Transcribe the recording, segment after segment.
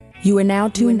You are now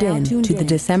tuned in to the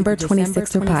December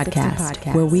 26er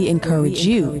podcast, where we encourage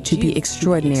you to be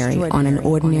extraordinary on an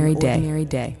ordinary day.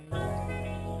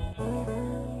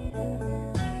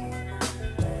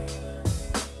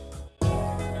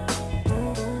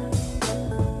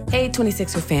 Hey,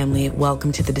 26er family,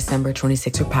 welcome to the December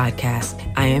 26er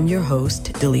podcast. I am your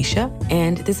host, Delisha,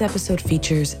 and this episode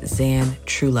features Zan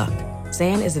Truluck.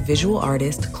 Zan is a visual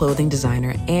artist, clothing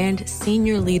designer, and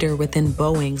senior leader within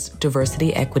Boeing's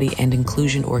Diversity, Equity, and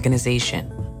Inclusion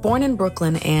organization. Born in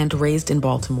Brooklyn and raised in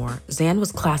Baltimore, Zan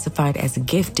was classified as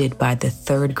gifted by the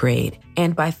 3rd grade,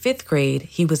 and by 5th grade,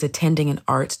 he was attending an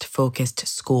arts-focused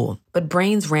school. But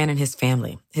brains ran in his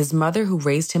family. His mother, who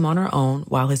raised him on her own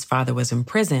while his father was in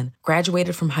prison,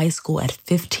 graduated from high school at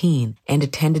 15 and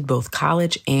attended both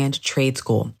college and trade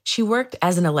school. She worked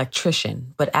as an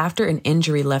electrician, but after an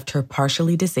injury left her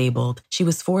partially disabled, she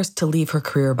was forced to leave her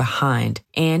career behind.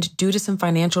 And due to some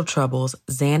financial troubles,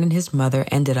 Zan and his mother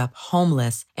ended up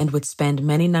homeless and would spend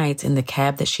many nights in the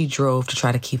cab that she drove to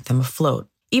try to keep them afloat.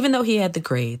 Even though he had the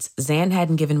grades, Zan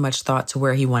hadn't given much thought to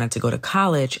where he wanted to go to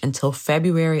college until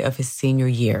February of his senior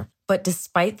year. But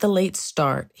despite the late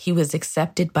start, he was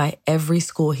accepted by every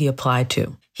school he applied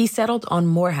to. He settled on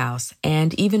Morehouse,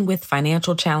 and even with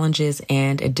financial challenges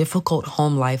and a difficult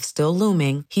home life still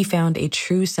looming, he found a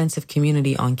true sense of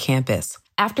community on campus.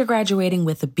 After graduating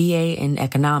with a BA in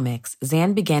economics,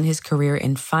 Zan began his career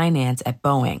in finance at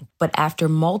Boeing. But after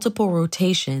multiple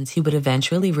rotations, he would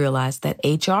eventually realize that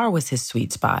HR was his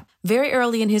sweet spot. Very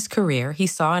early in his career, he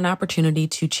saw an opportunity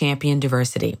to champion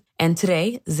diversity. And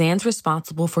today, Zan's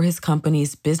responsible for his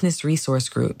company's business resource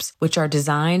groups, which are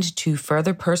designed to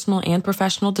further personal and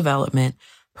professional development,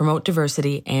 promote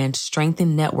diversity, and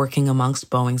strengthen networking amongst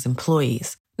Boeing's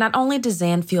employees. Not only does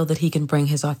Zan feel that he can bring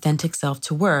his authentic self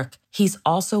to work, he's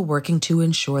also working to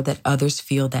ensure that others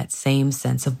feel that same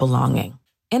sense of belonging.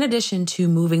 In addition to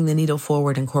moving the needle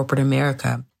forward in corporate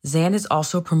America, Zan is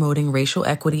also promoting racial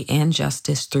equity and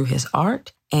justice through his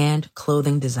art and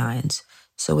clothing designs.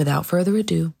 So without further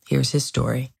ado, here's his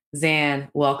story. Zan,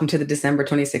 welcome to the December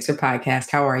 26er podcast.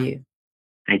 How are you?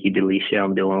 Thank you, Delisha.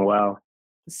 I'm doing well.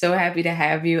 So happy to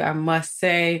have you. I must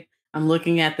say, I'm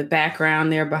looking at the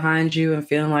background there behind you and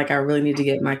feeling like I really need to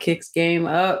get my kicks game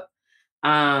up.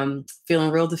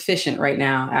 Feeling real deficient right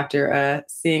now after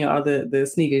seeing all the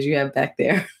sneakers you have back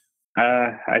there.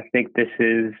 I think this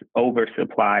is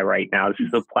oversupply right now.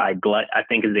 Supply glut, I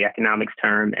think, is the economics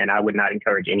term, and I would not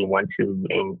encourage anyone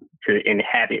to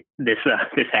inhabit this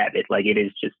habit. Like,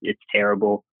 it's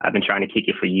terrible. I've been trying to kick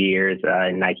it for years,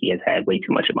 and Nike has had way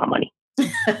too much of my money.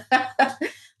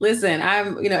 Listen,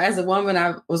 as a woman,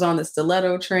 I was on the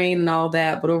stiletto train and all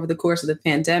that, but over the course of the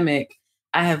pandemic,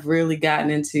 I have really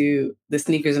gotten into the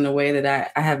sneakers in a way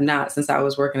that I have not since I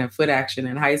was working at Foot Action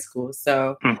in high school.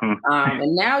 So,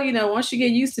 and now, once you get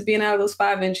used to being out of those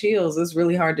 5-inch heels, it's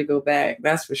really hard to go back.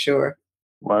 That's for sure.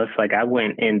 Well, it's like I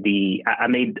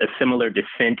made a similar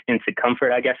descent into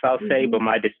comfort, I guess I'll say, but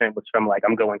my descent was from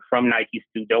I'm going from Nikes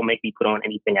to don't make me put on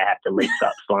anything I have to lace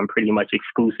up. So I'm pretty much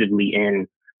exclusively in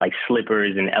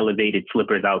slippers and elevated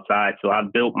slippers outside. So I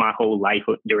built my whole life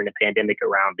during the pandemic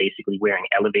around basically wearing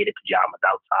elevated pajamas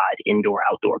outside, indoor,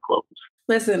 outdoor clothes.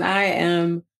 Listen, I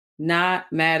am not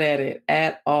mad at it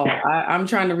at all. I'm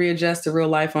trying to readjust to real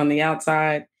life on the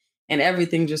outside and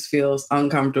everything just feels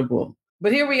uncomfortable.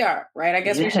 But here we are, right? I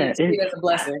guess we should see it as a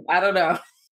blessing. I don't know.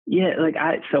 Yeah,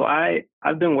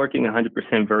 I've been working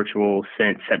 100% virtual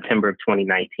since September of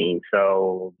 2019.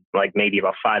 So maybe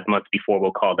about 5 months before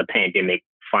we'll call the pandemic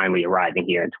finally arriving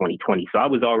here in 2020. So I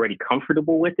was already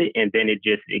comfortable with it. And then it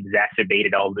just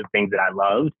exacerbated all the things that I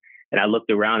loved. And I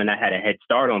looked around and I had a head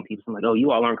start on people. I'm like, oh,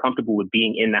 you all aren't comfortable with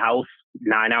being in the house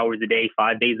 9 hours a day,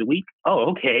 5 days a week.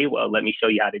 Oh, okay. Well, let me show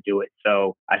you how to do it.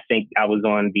 So I think I was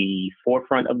on the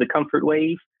forefront of the comfort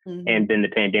wave. Mm-hmm. And then the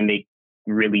pandemic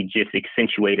really just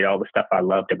accentuated all the stuff I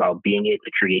loved about being able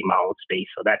to create my own space.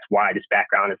 So that's why this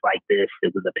background is like this.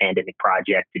 It was a pandemic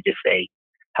project to just say,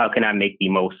 how can I make the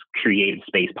most creative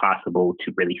space possible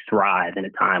to really thrive in a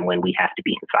time when we have to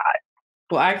be inside?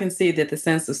 Well, I can see that the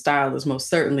sense of style is most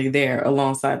certainly there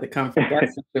alongside the comfort.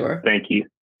 That's for sure. Thank you.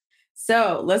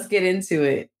 So let's get into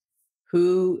it.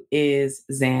 Who is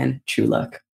Zan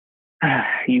Truluck?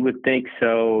 You would think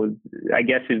so. I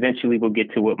guess eventually we'll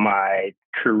get to what my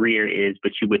career is,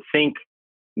 but you would think,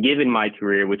 given my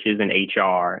career, which is in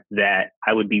HR, that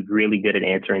I would be really good at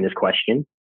answering this question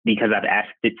because I've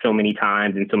asked it so many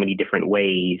times in so many different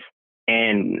ways.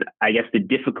 And I guess the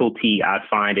difficulty I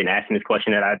find in asking this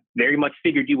question that I very much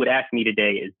figured you would ask me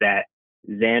today is that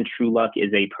Zan Truluck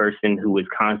is a person who is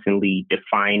constantly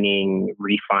defining,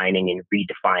 refining, and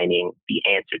redefining the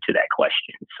answer to that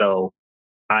question. So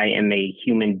I am a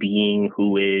human being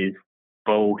who is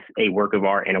both a work of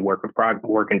art and a work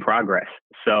in progress.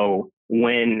 So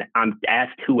when I'm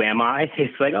asked who am I,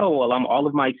 it's like, oh well, I'm all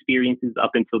of my experiences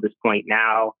up until this point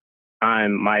now.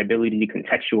 I'm my ability to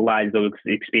contextualize those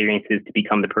experiences to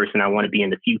become the person I want to be in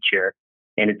the future.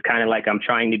 And it's kind of like I'm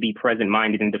trying to be present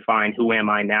minded and define who am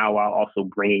I now while also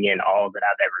bringing in all that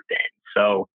I've ever been.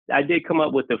 So I did come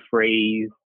up with the phrase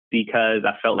because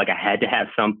I felt like I had to have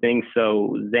something.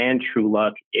 So Zan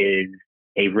Truluck is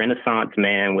a Renaissance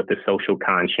man with a social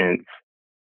conscience,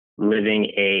 living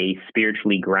a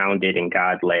spiritually grounded and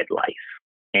God-led life.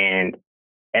 And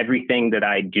everything that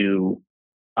I do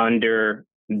under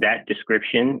that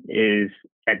description is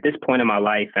at this point in my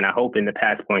life, and I hope in the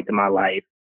past points in my life,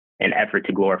 an effort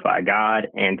to glorify God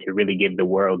and to really give the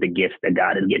world the gifts that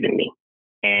God has given me.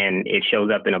 And it shows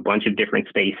up in a bunch of different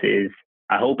spaces.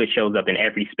 I hope it shows up in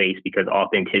every space because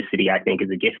authenticity, I think, is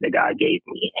a gift that God gave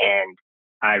me. And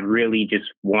I really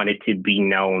just wanted to be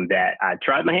known that I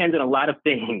tried my hands in a lot of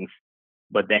things,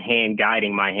 but the hand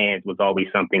guiding my hands was always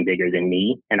something bigger than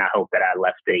me. And I hope that I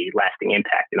left a lasting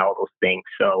impact in all those things.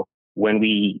 So when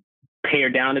we pare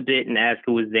down a bit and ask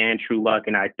who is Zan Truluck,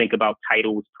 and I think about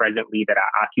titles presently that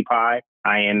I occupy,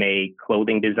 I am a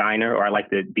clothing designer, or I like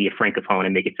to be a francophone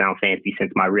and make it sound fancy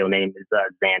since my real name is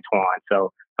Zantoine.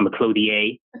 So I'm a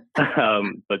clothier,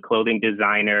 but clothing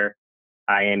designer.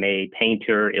 I am a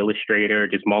painter, illustrator,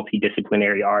 just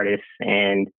multidisciplinary artist,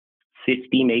 and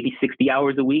 50, maybe 60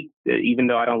 hours a week. Even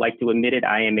though I don't like to admit it,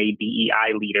 I am a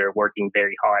DEI leader working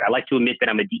very hard. I like to admit that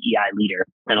I'm a DEI leader.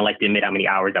 I don't like to admit how many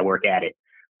hours I work at it.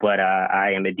 But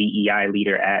I am a DEI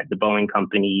leader at the Boeing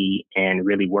Company and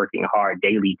really working hard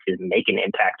daily to make an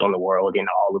impact on the world in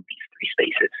all of these three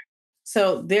spaces.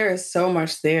 So there is so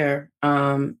much there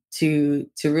to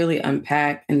really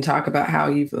unpack and talk about how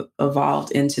you've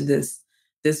evolved into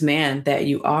this man that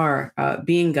you are,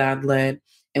 being God led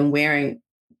and wearing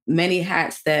many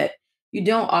hats that you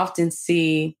don't often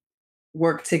see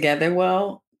work together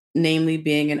well, namely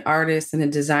being an artist and a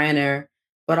designer,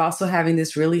 but also having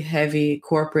this really heavy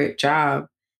corporate job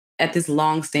at this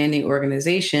long-standing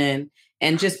organization.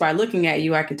 And just by looking at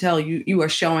you, I could tell you are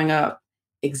showing up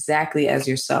exactly as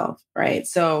yourself, right?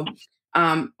 So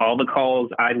all the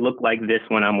calls, I look like this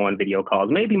when I'm on video calls.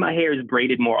 Maybe my hair is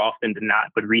braided more often than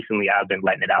not, but recently I've been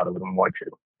letting it out a little more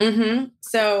too.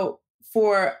 So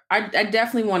I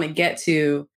definitely want to get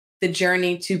to the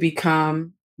journey to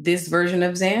become this version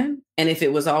of Zan. And if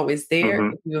it was always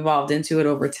there, if you evolved into it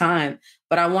over time.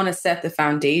 But I want to set the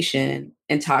foundation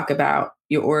and talk about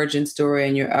your origin story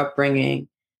and your upbringing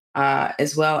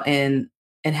as well, and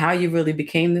how you really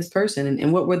became this person,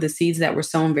 and what were the seeds that were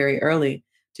sown very early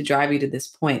to drive you to this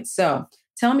point. So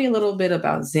tell me a little bit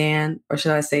about Zan, or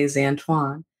should I say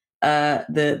Zantoine,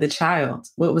 the child.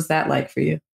 What was that like for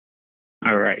you?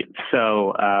 All right.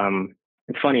 So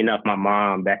it's funny enough, my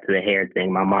mom, back to the hair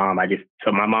thing, my mom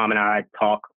and I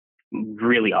talk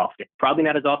really often, probably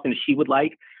not as often as she would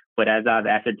like, but as I've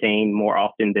ascertained, more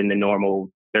often than the normal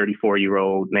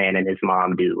 34-year-old man and his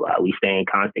mom do. We stay in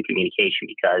constant communication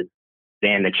because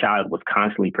then the child was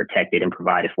constantly protected and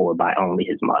provided for by only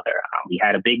his mother. We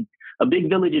had a big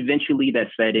village eventually that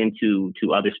fed into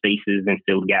other spaces and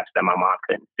filled gaps that my mom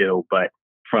couldn't fill. But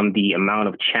from the amount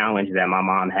of challenge that my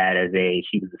mom had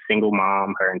she was a single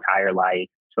mom her entire life.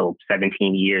 So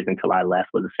 17 years until I left,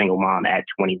 was a single mom at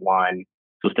 21.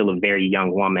 So still a very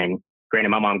young woman. Granted,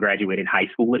 my mom graduated high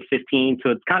school at 15.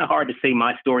 So it's kind of hard to say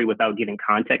my story without giving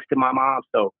context to my mom.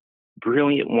 So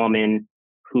brilliant woman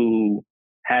who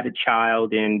had a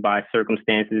child, and by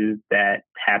circumstances that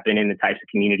happen in the types of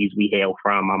communities we hail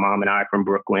from. My mom and I are from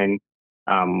Brooklyn.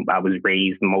 I was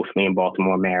raised mostly in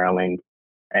Baltimore, Maryland.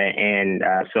 And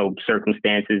so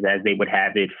circumstances as they would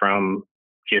have it from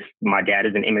just my dad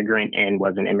is an immigrant and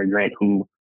was an immigrant who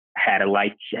had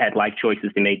life choices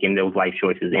to make, and those life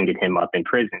choices ended him up in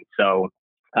prison. So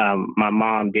my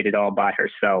mom did it all by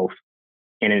herself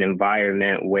in an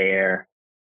environment where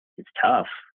it's tough,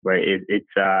 where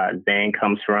Zan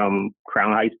comes from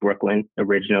Crown Heights, Brooklyn,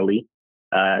 originally,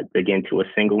 again, to a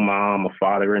single mom, a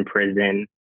father in prison.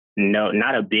 No,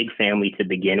 not a big family to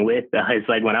begin with. It's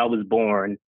like when I was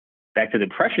born, back to the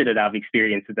pressure that I've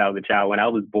experienced since I was a child. When I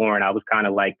was born, I was kind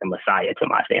of like the messiah to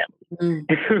my family.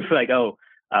 It was like,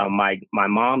 my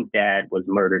mom's dad was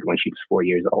murdered when she was 4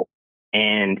 years old,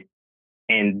 and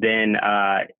then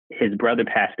his brother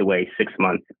passed away 6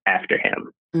 months after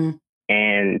him,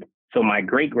 and so my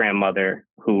great grandmother,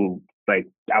 who like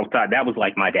outside, that was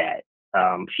like my dad.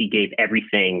 She gave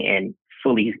everything and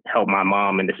fully helped my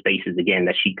mom in the spaces again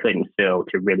that she couldn't fill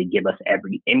to really give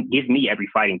me every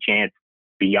fighting chance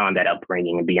beyond that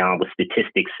upbringing and beyond what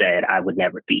statistics said I would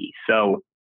never be. So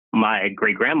my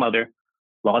great grandmother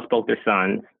lost both her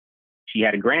sons. She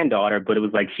had a granddaughter, but it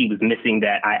was like she was missing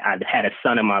that I had a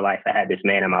son in my life. I had this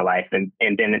man in my life. And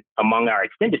then among our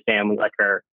extended family, like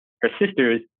her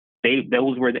sisters,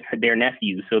 those were their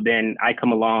nephews. So then I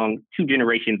come along 2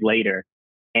 generations later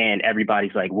and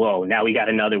everybody's like, whoa, now we got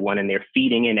another one. And they're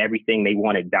feeding in everything they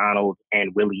wanted Donald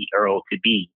and Willie Earl to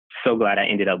be. So glad I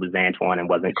ended up with Zantoine and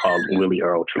wasn't called Willie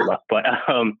Earl Truluck. But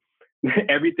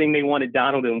everything they wanted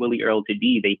Donald and Willie Earl to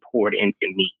be, they poured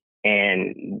into me.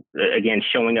 And again,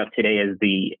 showing up today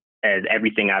as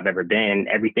everything I've ever been,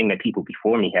 everything that people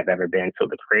before me have ever been. So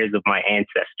the prayers of my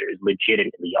ancestors,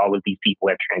 legitimately, all of these people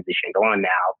have transitioned on now,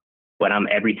 but I'm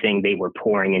everything they were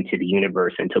pouring into the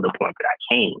universe until the point that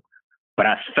I came. But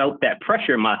I felt that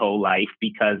pressure my whole life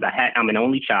because I'm an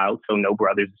only child, so no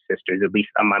brothers or sisters. At least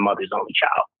I'm my mother's only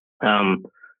child.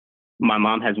 My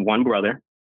mom has 1 brother,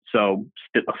 so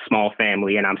still a small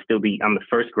family, and I'm the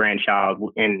first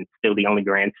grandchild and still the only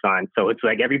grandson. So it's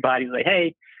like everybody's like,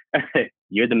 "Hey,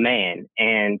 you're the man."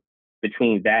 And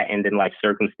between that and then life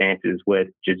circumstances with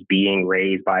just being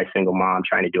raised by a single mom,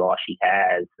 trying to do all she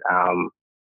has,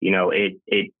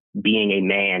 it being a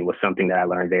man was something that I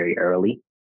learned very early,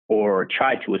 or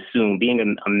tried to assume.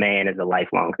 Being a man is a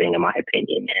lifelong thing, in my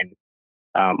opinion, and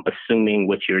assuming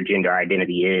what your gender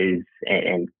identity is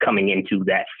and coming into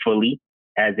that fully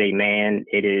as a man.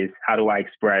 It is, how do I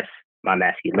express my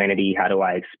masculinity? How do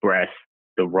I express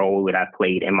the role that I've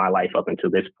played in my life up until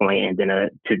this point? And then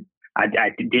I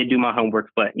did do my homework,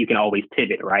 but you can always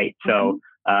pivot, right? Mm-hmm. So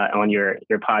on your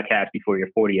podcast before your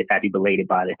 40th, happy belated,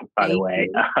 by the way,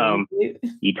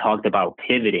 you talked about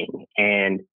pivoting,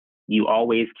 and you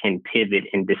always can pivot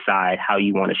and decide how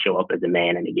you want to show up as a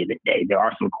man in a given day. There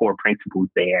are some core principles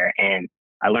there, and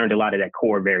I learned a lot of that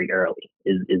core very early.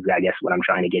 Is I guess what I'm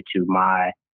trying to get to.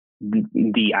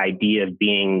 The idea of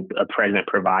being a present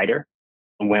provider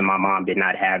when my mom did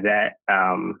not have that.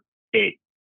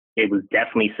 It was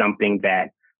definitely something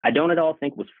that I don't at all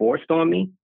think was forced on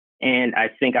me, and I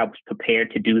think I was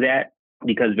prepared to do that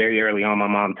because very early on, my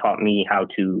mom taught me how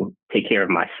to take care of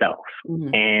myself.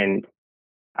 Mm-hmm. And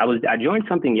I joined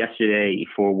something yesterday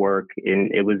for work,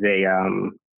 and it was a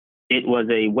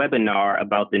webinar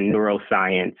about the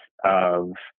neuroscience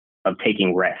of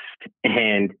taking rest.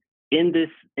 And in this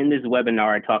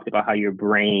webinar, I talked about how your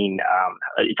brain,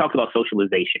 it talks about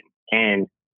socialization, and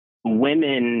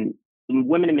women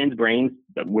and men's brains,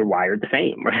 we're wired the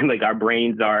same, right? Like our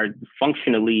brains are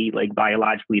functionally, like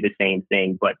biologically the same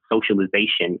thing, but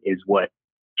socialization is what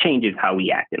changes how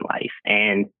we act in life.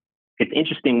 And it's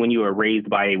interesting when you are raised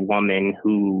by a woman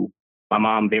who, my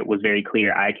mom was very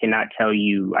clear, I can't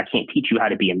teach you how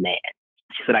to be a man.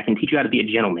 She said, I can teach you how to be a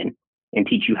gentleman and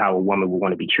teach you how a woman would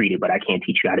want to be treated, but I can't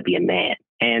teach you how to be a man.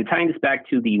 And tying this back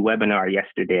to the webinar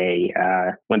yesterday,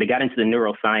 when they got into the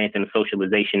neuroscience and the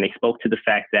socialization, they spoke to the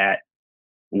fact that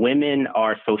women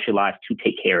are socialized to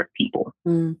take care of people.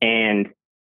 Mm. And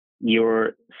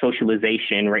your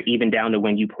socialization, right, even down to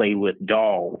when you play with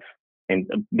dolls, and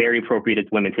very appropriate,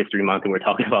 it's Women's History Month, and we're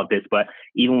talking about this, but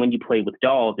even when you play with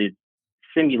dolls, it's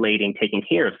simulating taking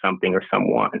care of something or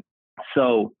someone.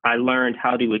 So I learned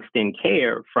how to extend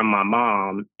care from my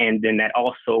mom, and then that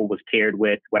also was paired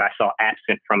with what I saw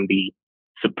absent from the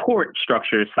support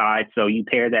structure side. So you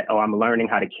pair that, I'm learning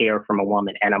how to care from a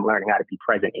woman, and I'm learning how to be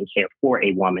present and care for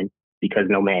a woman because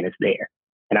no man is there.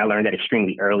 And I learned that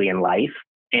extremely early in life.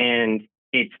 And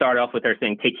it started off with her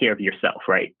saying, take care of yourself,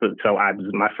 right? So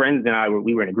my friends and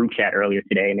we were in a group chat earlier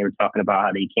today, and they were talking about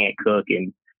how they can't cook,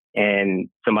 and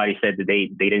somebody said that they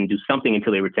didn't do something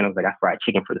until they were 10. I was like, I fried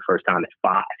chicken for the first time at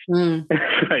 5. Mm.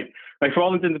 like for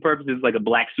all intents and purposes, like a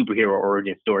Black superhero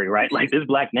origin story, right? Like this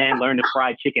Black man learned to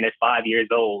fry chicken at 5 years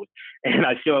old, and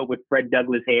I show up with Fred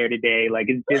Douglass hair today. Like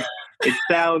it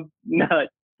sounds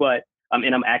nuts, but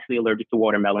and I'm actually allergic to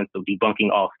watermelon, so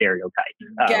debunking all stereotypes.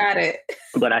 Got it.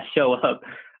 But I show up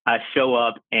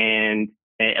and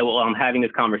I'm having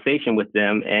this conversation with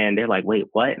them, and they're like, wait,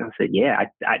 what? And I said, yeah,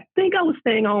 I think I was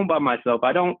staying home by myself.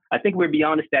 I think we're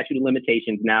beyond the statute of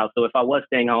limitations now. So if I was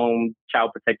staying home,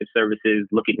 Child Protective Services,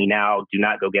 look at me now, do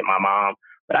not go get my mom.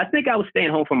 But I think I was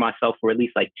staying home for myself for at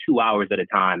least like 2 hours at a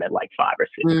time at like 5 or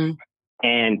 6. Mm.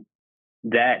 And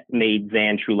that made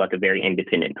Zan Truluck a very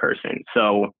independent person.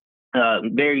 So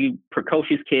very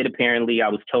precocious kid, apparently. I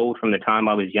was told from the time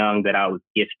I was young that I was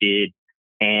gifted,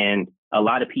 and a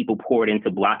lot of people poured into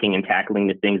blocking and tackling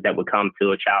the things that would come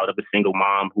to a child of a single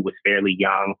mom who was fairly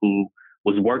young, who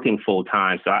was working full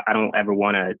time. So I don't ever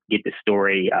want to get the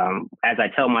story, as I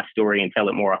tell my story and tell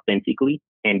it more authentically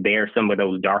and bear some of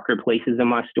those darker places in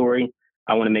my story,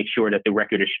 I want to make sure that the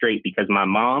record is straight, because my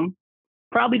mom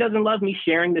probably doesn't love me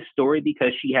sharing this story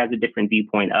because she has a different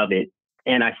viewpoint of it.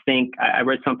 And I think I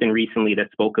read something recently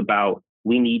that spoke about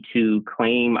we need to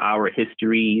claim our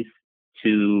histories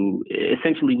to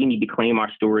essentially we need to claim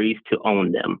our stories to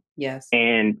own them. Yes.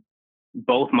 And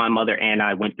both my mother and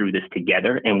I went through this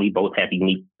together, and we both have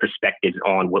unique perspectives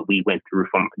on what we went through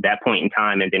from that point in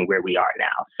time and then where we are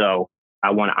now. So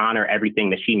I want to honor everything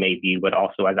that she may view, but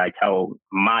also as I tell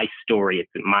my story,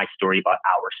 it's my story about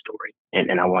our story.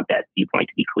 And I want that viewpoint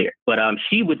to be clear. But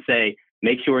she would say,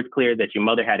 make sure it's clear that your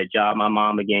mother had a job. My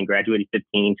mom, again, graduated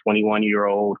 15,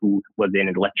 21-year-old who was an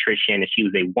electrician, and she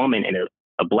was a woman and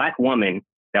a Black woman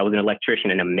that was an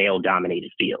electrician in a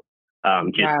male-dominated field.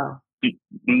 Wow.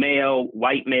 Male,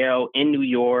 white male in New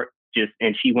York,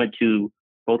 and she went to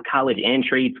both college and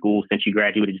trade school since she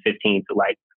graduated at 15 to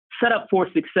like set up for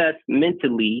success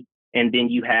mentally. And then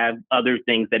you have other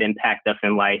things that impact us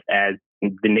in life as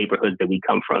the neighborhoods that we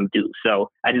come from do. So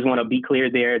I just want to be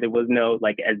clear there. There was no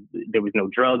there was no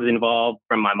drugs involved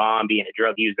from my mom being a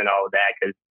drug user and all of that.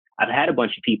 Because I've had a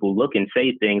bunch of people look and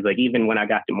say things like, even when I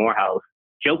got to Morehouse,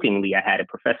 jokingly, I had a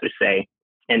professor say,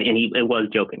 and it was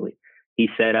jokingly, he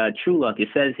said, True Luck, it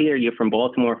says here you're from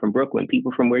Baltimore, from Brooklyn.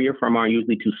 People from where you're from aren't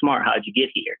usually too smart. How'd you get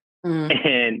here?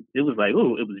 And it was like,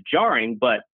 ooh, it was jarring,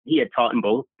 but he had taught in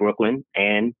both Brooklyn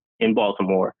and in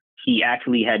Baltimore. He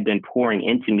actually had been pouring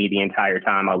into me the entire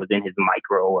time I was in his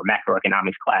micro or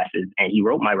macroeconomics classes. And he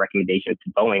wrote my recommendations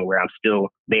to Boeing, where I'm still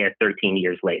there 13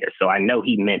 years later. So I know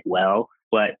he meant well.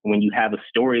 But when you have a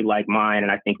story like mine,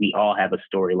 and I think we all have a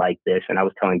story like this, and I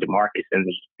was telling DeMarcus in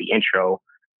the intro,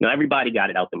 everybody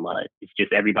got it out the mud. It's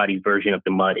just everybody's version of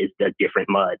the mud is a different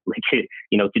mud. Like,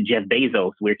 to Jeff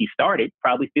Bezos, where he started,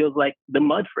 probably feels like the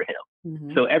mud for him.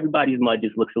 Mm-hmm. So everybody's mud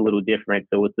just looks a little different.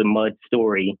 So it's a mud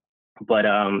story. But,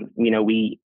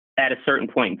 we, at a certain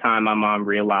point in time, my mom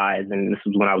realized, and this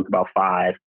was when I was about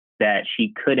 5, that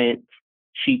she couldn't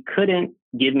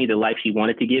give me the life she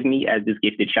wanted to give me as this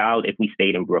gifted child if we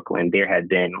stayed in Brooklyn. There had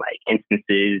been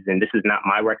instances, and this is not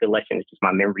my recollection, it's just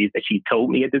my memories that she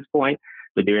told me at this point.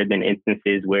 But there had been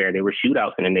instances where there were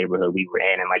shootouts in the neighborhood we were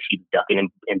in, and she was ducking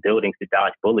in buildings to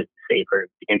dodge bullets to save her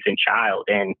infant child.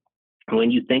 And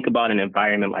when you think about an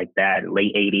environment like that,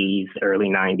 late 80s, early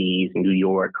 90s, New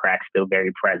York, crack still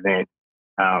very present,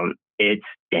 it's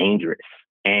dangerous.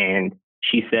 And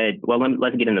she said, well,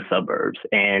 let's get in the suburbs.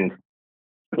 And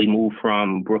we moved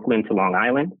from Brooklyn to Long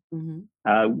Island.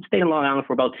 Mm-hmm. We stayed in Long Island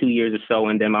for about 2 years or so.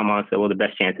 And then my mom said, well, the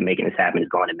best chance of making this happen is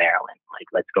going to Maryland.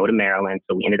 Let's go to Maryland.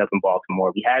 So we ended up in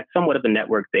Baltimore. We had somewhat of a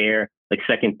network there.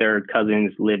 Second, third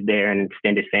cousins lived there and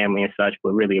extended family and such.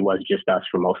 But really, it was just us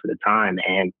for most of the time.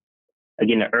 And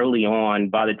again, early on,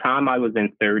 by the time I was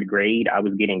in 3rd grade, I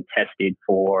was getting tested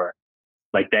for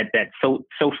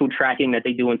social tracking that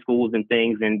they do in schools and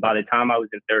things. And by the time I was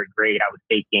in 3rd grade, I was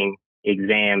taking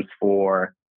exams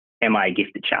for am I a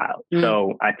gifted child? Mm.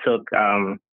 So I took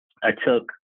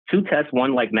 2 tests,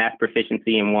 one math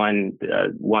proficiency and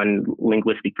one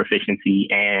linguistic proficiency,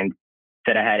 and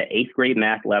said I had an 8th grade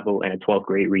math level and a 12th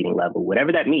grade reading level,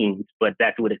 whatever that means, but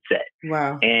that's what it said.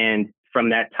 Wow. And from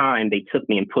that time, they took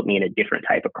me and put me in a different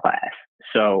type of class.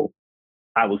 So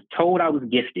I was told I was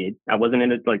gifted. I wasn't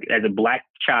as a Black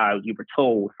child, you were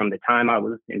told from the time I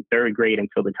was in 3rd grade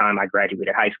until the time I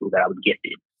graduated high school that I was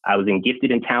gifted. I was in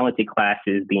gifted and talented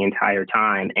classes the entire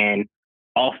time. And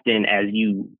often as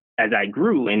I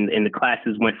grew and the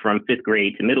classes went from 5th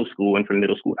grade to middle school and from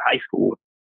middle school to high school,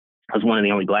 I was one of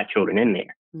the only Black children in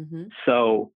there. Mm-hmm.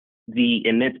 So the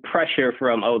immense pressure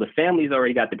from, the family's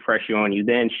already got the pressure on you,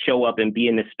 then show up and be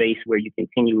in a space where you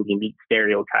continually meet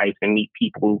stereotypes and meet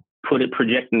people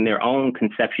projecting their own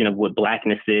conception of what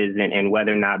Blackness is and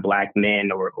whether or not Black men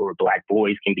or Black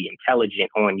boys can be intelligent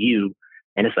on you.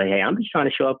 And it's hey, I'm just trying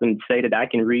to show up and say that I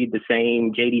can read the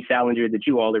same J.D. Salinger that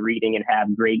you all are reading and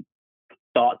have great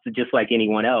thoughts just like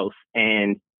anyone else.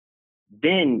 And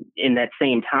then in that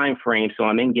same time frame, so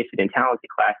I'm in gifted and talented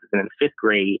classes, and in 5th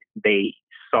grade, they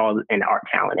saw an art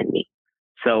talent in me.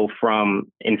 So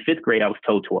in 5th grade, I was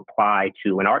told to apply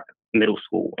to an art middle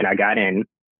school, and I got in.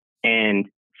 And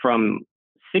from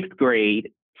 6th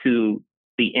grade to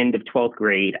the end of 12th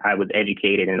grade, I was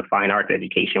educated in a fine arts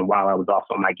education while I was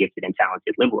also in my gifted and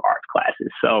talented liberal arts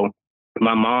classes. So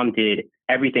my mom did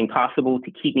everything possible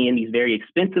to keep me in these very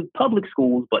expensive public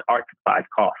schools, but art supplies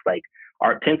cost.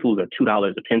 Art pencils are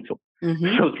 $2 a pencil.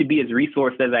 Mm-hmm. So to be as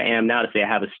resourced as I am now, to say I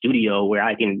have a studio where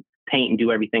I can paint and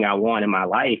do everything I want in my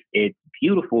life, it's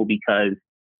beautiful because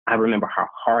I remember how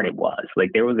hard it was.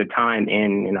 There was a time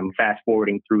and I'm fast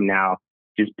forwarding through now,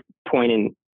 just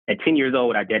pointing at 10 years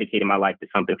old, I dedicated my life to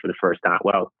something for the first time.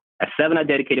 Well, at 7, I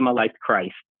dedicated my life to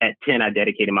Christ. At 10, I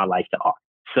dedicated my life to art.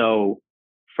 So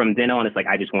from then on, it's like,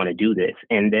 I just want to do this.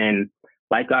 And then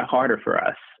life got harder for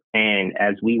us. And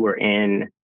as we were and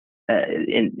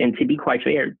to be quite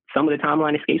fair, some of the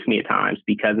timeline escapes me at times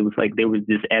because it was like there was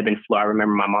this ebb and flow. I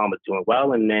remember my mom was doing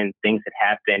well, and then things had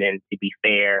happened. And to be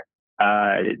fair,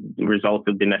 results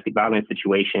of domestic violence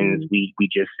situations, we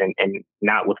just and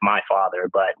not with my father,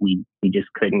 but we just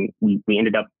couldn't. We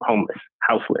ended up homeless,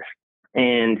 houseless,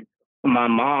 and my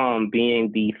mom,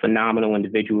 being the phenomenal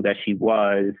individual that she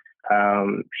was,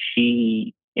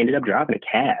 she ended up driving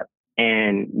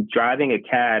a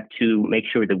cab to make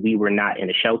sure that we were not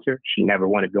in a shelter. She never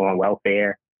wanted to go on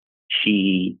welfare.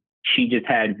 She just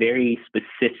had very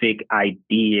specific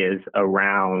ideas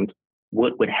around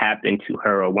what would happen to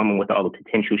her, a woman with all the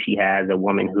potential she has, a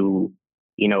woman who,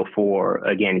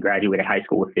 graduated high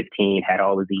school with 15, had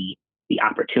all of the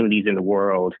opportunities in the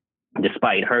world,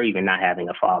 despite her even not having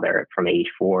a father from age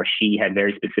 4. She had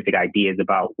very specific ideas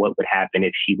about what would happen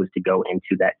if she was to go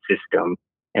into that system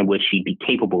and would she be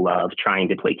capable of trying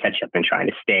to play catch up and trying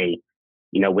to stay,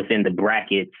 within the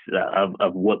brackets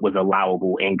of what was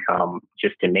allowable income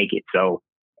just to make it. So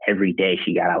every day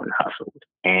she got out and hustled.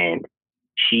 And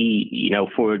she,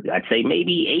 for I'd say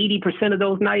maybe 80% of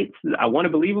those nights, I want to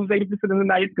believe it was 80% of the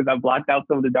nights because I've blocked out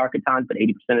some of the darker times, but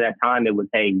 80% of that time it was,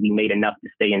 hey, we made enough to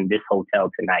stay in this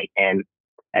hotel tonight. And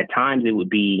at times it would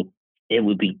be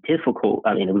difficult.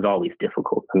 I mean, it was always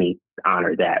difficult. Let me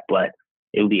honor that, but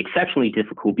it would be exceptionally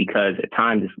difficult because at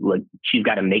times it's like she's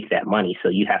got to make that money. So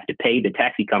you have to pay the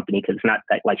taxi company because it's not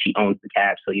like she owns the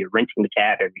cab. So you're renting the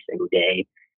cab every single day.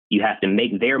 You have to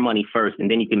make their money first,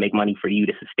 and then you can make money for you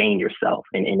to sustain yourself.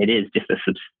 And it is just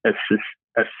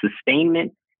a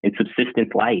sustainment and subsistence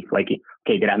life. Like,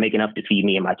 okay, did I make enough to feed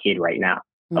me and my kid right now?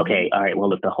 Mm-hmm. Okay, all right,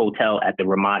 well, if the hotel at the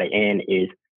Ramada Inn is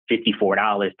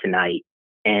 $54 tonight,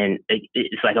 and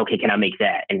it's like, okay, can I make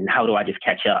that? And how do I just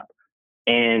catch up?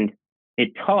 And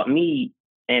it taught me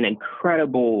an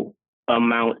incredible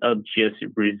amount of just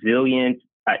resilience.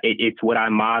 It's what I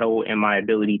model in my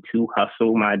ability to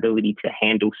hustle, my ability to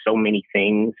handle so many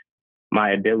things,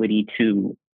 my ability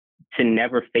to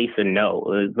never face a no.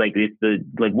 It's like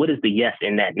what is the yes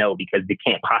in that no? Because it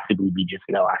can't possibly be just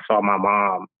no. I saw my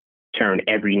mom turn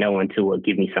every no into a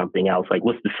give me something else. Like,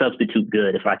 what's the substitute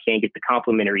good? If I can't get the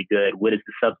complimentary good, what is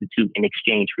the substitute in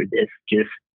exchange for this? Just,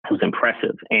 it was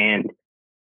impressive. And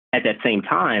at that same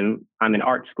time, I'm in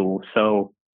art school,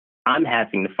 so I'm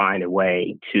having to find a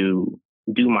way to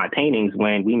do my paintings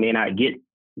when we may not get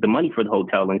the money for the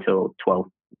hotel until 12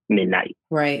 midnight.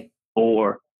 Right.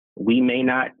 Or we may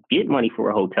not get money for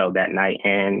a hotel that night,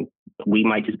 and we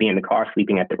might just be in the car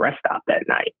sleeping at the rest stop that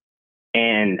night.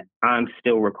 And I'm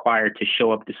still required to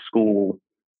show up to school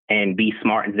and be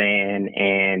smart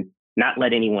and not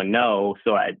let anyone know.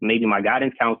 So maybe my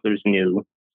guidance counselors knew,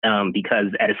 because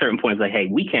at a certain point, it's like, hey,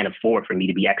 we can't afford for me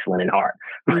to be excellent in art.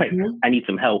 Right? Mm-hmm. I need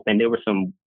some help. And there were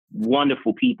some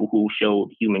wonderful people who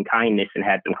showed human kindness and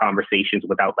had some conversations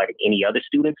without letting any other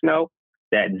students know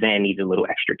that Zan needs a little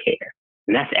extra care.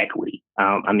 And that's equity.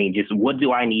 Just what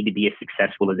do I need to be as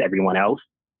successful as everyone else,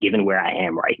 given where I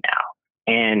am right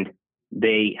now? And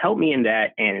they helped me in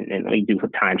that. And let me do a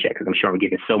time check because I'm sure I'm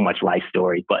giving so much life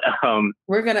story. But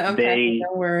we're going to unpack it,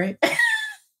 don't worry.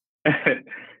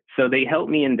 So they helped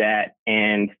me in that.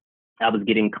 And I was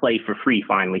getting clay for free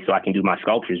finally so I can do my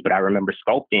sculptures. But I remember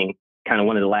sculpting, kind of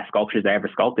one of the last sculptures I ever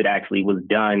sculpted actually was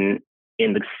done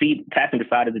in the passenger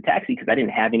side of the taxi because I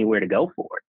didn't have anywhere to go for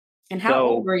it. And how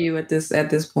old were you at this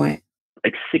point?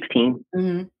 Like 16.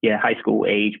 Mm-hmm. Yeah, high school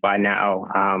age by now.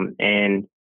 And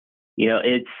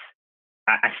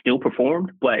I still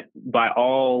performed, but by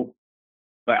all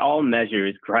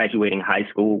measures, graduating high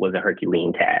school was a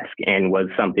Herculean task and was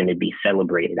something to be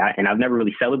celebrated. And I've never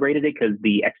really celebrated it because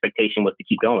the expectation was to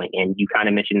keep going. And you kind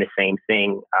of mentioned the same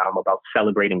thing about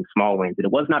celebrating small wins. And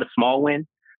it was not a small win,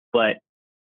 but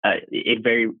it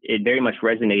very much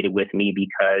resonated with me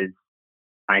because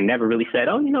I never really said,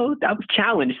 I was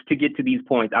challenged to get to these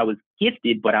points. I was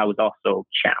gifted, but I was also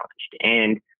challenged.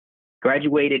 And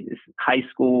graduated high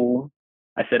school,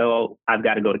 I said, I've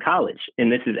got to go to college.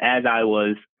 And this is as I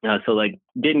was,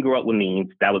 didn't grow up with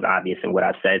means. That was obvious in what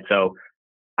I said. So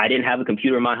I didn't have a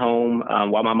computer in my home.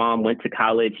 While my mom went to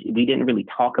college, we didn't really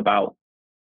talk about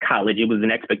college. It was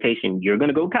an expectation. You're going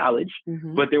to go to college.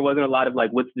 Mm-hmm. But there wasn't a lot of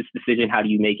like, what's this decision? How do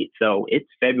you make it? So it's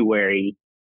February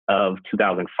of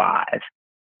 2005.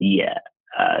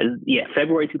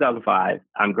 February 2005.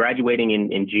 I'm graduating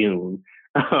in June,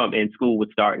 and school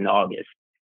would start in August.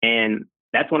 And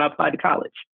that's when I applied to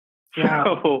college.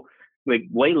 Wow. So,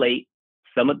 way late.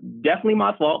 Definitely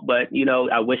my fault, but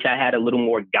I wish I had a little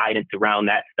more guidance around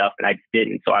that stuff, and I just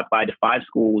didn't. So I applied to 5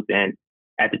 schools, and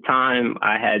at the time,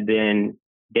 I had been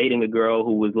dating a girl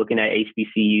who was looking at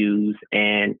HBCUs,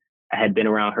 and I had been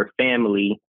around her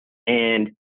family,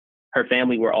 and her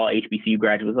family were all HBCU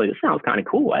graduates. Like, this sounds kind of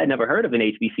cool. I had never heard of an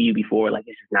HBCU before. Like,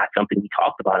 this is not something we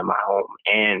talked about in my home.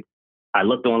 And I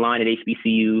looked online at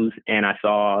HBCUs, and I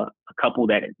saw a couple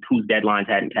whose deadlines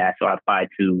hadn't passed. So I applied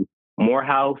to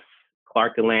Morehouse,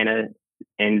 Clark Atlanta,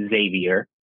 and Xavier,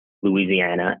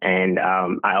 Louisiana. And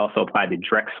I also applied to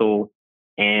Drexel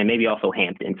and maybe also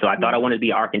Hampton. So I thought I wanted to be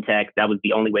an architect. That was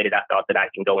the only way that I thought that I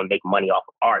can go and make money off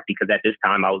of art, because at this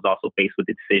time I was also faced with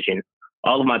the decision.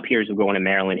 All of my peers were going to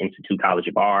Maryland Institute College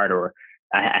of Art, or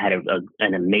I had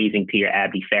an amazing peer,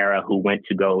 Abdi Farah, who went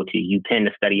to go to UPenn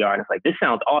to study art. And it's like, this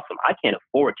sounds awesome. I can't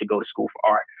afford to go to school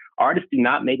for art. Artists do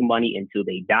not make money until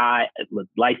they die.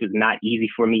 Life is not easy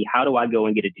for me. How do I go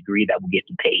and get a degree that will get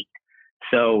me paid?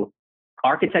 So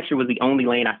architecture was the only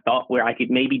lane I thought where I could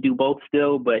maybe do both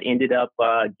still, but ended up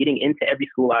getting into every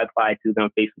school I applied to. Then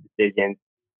faced with decisions.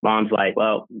 Mom's like,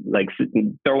 well, like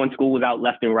throwing schools out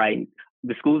left and right.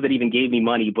 The schools that even gave me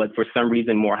money, but for some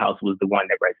reason, Morehouse was the one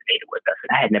that resonated with us.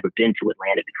 And I had never been to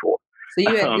Atlanta before. So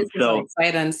you had, this is like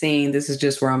sight unseen. This is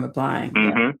just where I'm applying.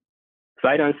 Mm-hmm. Yeah.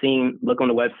 Sight unseen, look on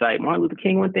the website. Martin Luther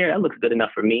King went there. That looks good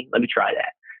enough for me. Let me try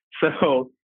that.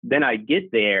 So then I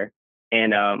get there,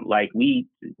 and I'm going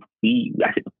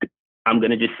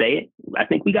to just say it. I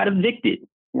think we got evicted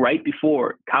right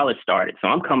before college started. So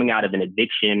I'm coming out of an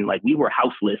eviction. Like, we were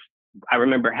houseless. I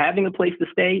remember having a place to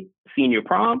stay, senior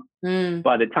prom.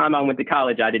 By the time I went to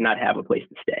college, I did not have a place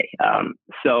to stay.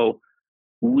 So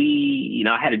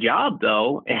I had a job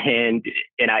though, and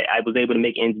I was able to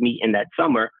make ends meet in that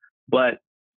summer. But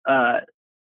so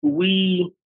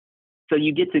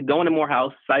you get to go into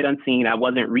Morehouse, sight unseen. I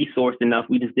wasn't resourced enough.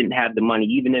 We just didn't have the money,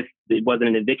 even if it wasn't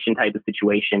an eviction type of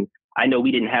situation. I know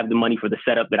we didn't have the money for the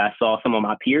setup that I saw some of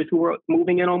my peers who were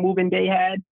moving in on move-in day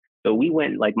had. So we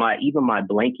went, like, my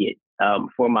blanket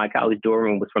for my college dorm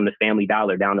room was from the Family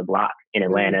Dollar down the block in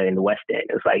Atlanta in the West End.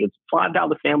 It was like, it's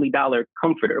 $5 Family Dollar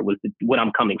comforter was what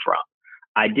I'm coming from.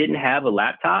 I didn't have a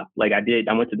laptop. Like, I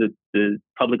went to the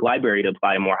public library to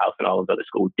apply to Morehouse and all those other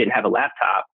schools. Didn't have a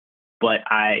laptop, but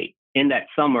in that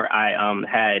summer, I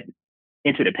had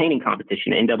entered a painting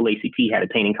competition. NAACP had a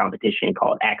painting competition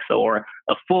called AXO, or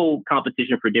a full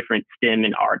competition for different STEM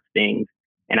and arts things.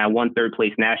 And I won third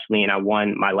place nationally, and I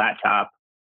won my laptop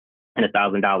and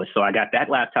 $1,000. So I got that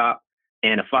laptop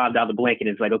and a $5 blanket.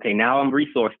 It's like, okay, now I'm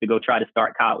resourced to go try to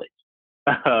start college.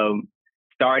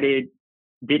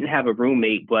 Didn't have a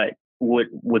roommate, but with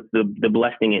the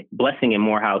blessing in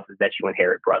Morehouse is that you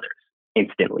inherit brothers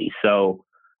instantly. So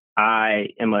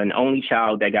I am an only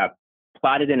child that got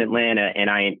plotted in Atlanta, and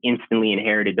I instantly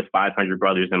inherited the 500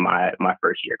 brothers in my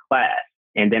first year class.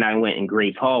 And then I went in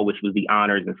Graves Hall, which was the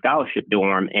honors and scholarship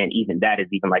dorm. And even that is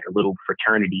even like a little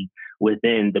fraternity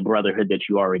within the brotherhood that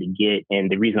you already get.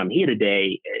 And the reason I'm here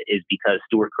today is because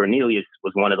Stuart Cornelius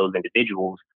was one of those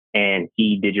individuals. And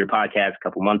he did your podcast a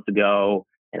couple months ago.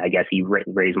 And I guess he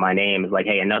raised my name. It's like,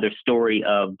 hey, another story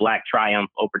of Black triumph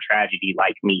over tragedy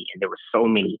like me. And there were so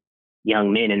many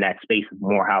young men in that space of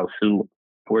Morehouse who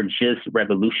were just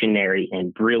revolutionary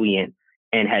and brilliant,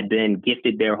 and had been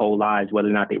gifted their whole lives, whether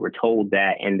or not they were told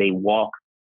that. And they walk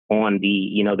on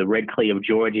the red clay of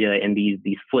Georgia and these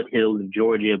foothills of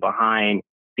Georgia behind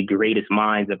the greatest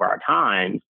minds of our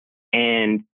times.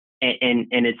 And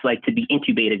it's like to be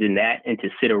incubated in that, and to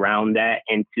sit around that,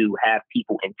 and to have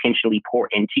people intentionally pour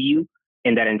into you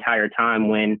in that entire time,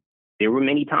 when there were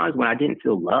many times when I didn't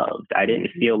feel loved. I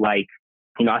didn't feel like,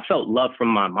 I felt love from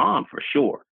my mom for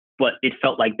sure, but it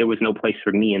felt like there was no place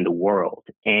for me in the world.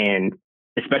 And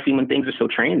especially when things are so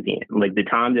transient, like the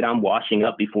time that I'm washing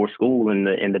up before school in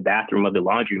the bathroom of the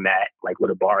laundromat, like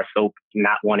with a bar of soap,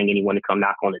 not wanting anyone to come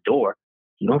knock on the door,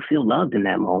 you don't feel loved in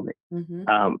that moment.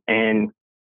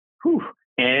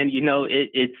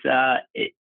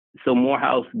 So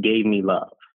Morehouse gave me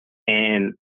love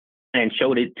and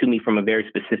showed it to me from a very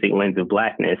specific lens of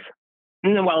Blackness.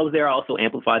 And then while I was there, I also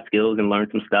amplified skills and learned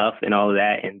some stuff and all of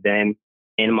that. And then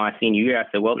in my senior year, I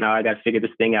said, well, now I got to figure this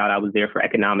thing out. I was there for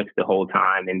economics the whole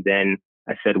time. And then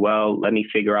I said, well, let me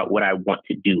figure out what I want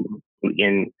to do.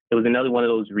 And it was another one of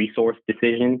those resource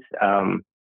decisions.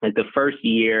 Like the first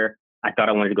year, I thought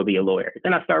I wanted to go be a lawyer.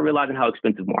 Then I started realizing how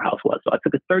expensive Morehouse was. So I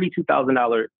took a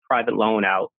 $32,000 private loan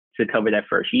out to cover that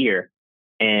first year.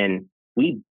 And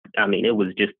it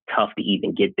was just tough to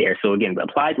even get there. So again,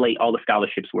 applied late, all the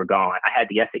scholarships were gone. I had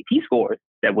the SAT scores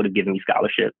that would have given me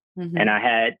scholarship. And I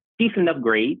had decent enough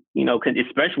grades, because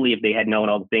especially if they had known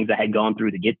all the things I had gone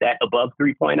through to get that above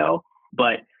 3.0.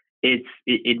 But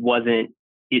it wasn't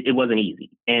easy.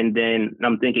 And then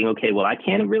I'm thinking, okay, well, I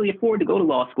can't really afford to go to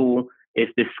law school. if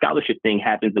this scholarship thing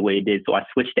happens the way it did. So I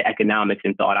switched to economics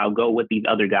and thought I'll go with these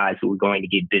other guys who were going to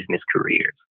get business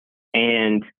careers.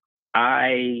 And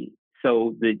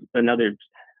so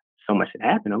much had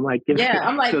happened. I'm like,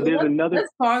 I'm like, so there's another.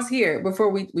 Let's pause here before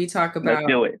we talk about Let's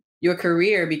do it. Your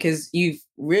career, because you've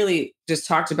really just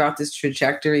talked about this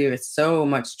trajectory with so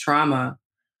much trauma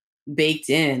baked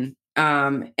in.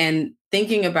 And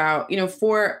thinking about,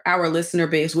 for our listener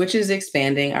base, which is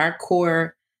expanding, our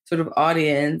core sort of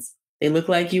audience, they look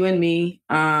like you and me,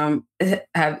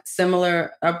 have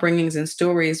similar upbringings and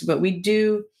stories, but we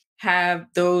do have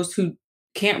those who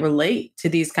can't relate to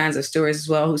these kinds of stories as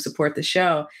well, who support the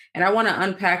show. And I want to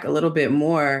unpack a little bit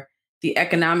more the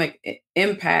economic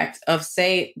impact of,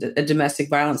 say, a domestic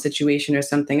violence situation or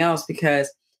something else,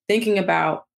 because thinking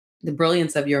about the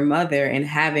brilliance of your mother and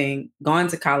having gone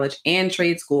to college and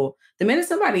trade school, the minute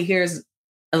somebody hears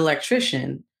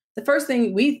electrician, the first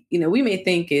thing we may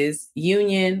think is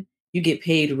union, you get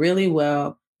paid really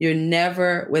well, you're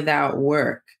never without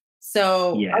work.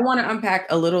 So yeah. I want to unpack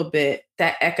a little bit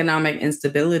that economic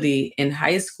instability in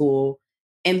high school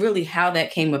and really how that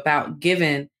came about,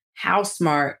 given how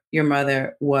smart your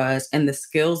mother was and the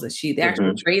skills that the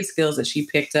actual trade skills that she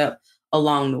picked up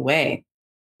along the way.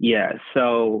 Yeah.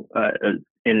 So,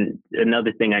 and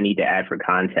another thing I need to add for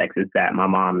context is that my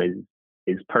mom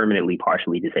is permanently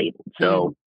partially disabled.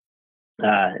 So,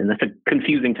 and that's a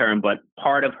confusing term, but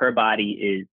part of her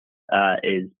body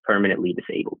is permanently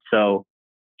disabled. So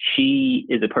she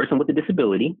is a person with a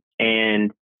disability,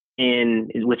 and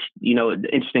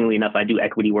interestingly enough, I do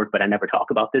equity work, but I never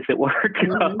talk about this at work.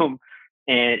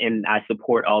 And I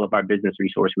support all of our business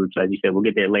resource groups. As you said, we'll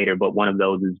get there later, but one of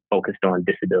those is focused on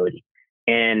disability.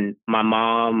 And my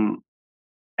mom,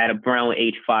 at around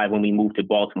age 5, when we moved to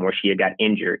Baltimore, she had got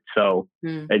injured. So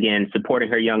again, supporting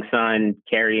her young son,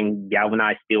 carrying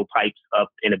galvanized steel pipes up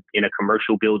in a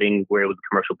commercial building where it was a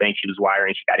commercial bank she was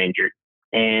wiring, she got injured.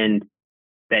 And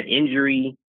that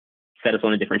injury set us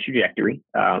on a different trajectory,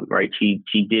 right? She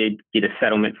did get a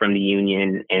settlement from the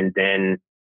union, and then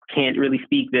can't really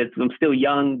speak this. I'm still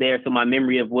young there, so my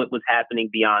memory of what was happening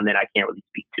beyond that I can't really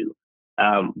speak to.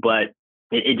 But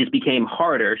it just became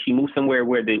harder. She moved somewhere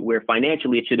where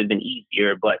financially it should have been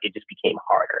easier, but it just became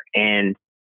harder. And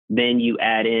then you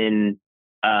add in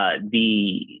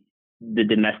the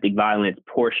domestic violence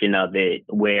portion of it,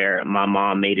 where my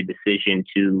mom made a decision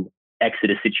to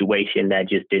exit a situation that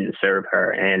just didn't serve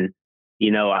her. And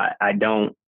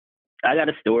I got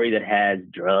a story that has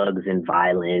drugs and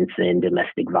violence and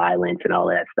domestic violence and all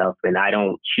that stuff. And I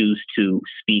don't choose to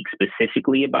speak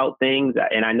specifically about things.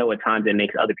 And I know at times it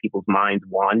makes other people's minds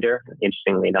wander.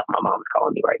 Interestingly enough, my mom is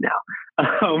calling me right now.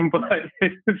 But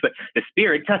the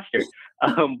spirit touched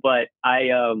her. But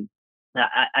I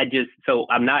just, so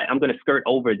I'm going to skirt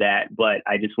over that, but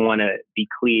I just want to be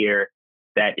clear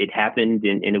that it happened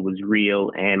and it was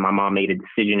real. And my mom made a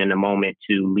decision in the moment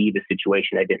to leave a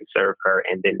situation that didn't serve her.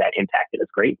 And then that impacted us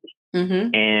greatly.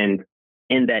 And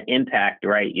in that impact,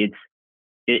 right,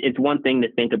 it's one thing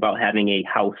to think about having a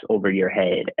house over your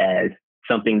head as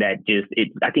something that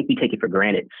I think we take it for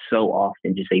granted so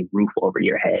often, just a roof over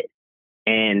your head.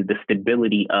 And the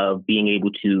stability of being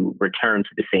able to return to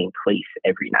the same place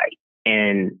every night.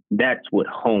 And that's what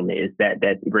home is,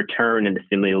 that return and the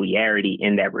familiarity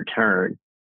in that return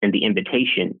and the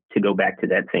invitation to go back to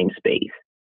that same space.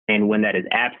 And when that is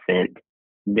absent,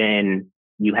 then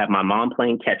you have my mom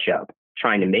playing catch up,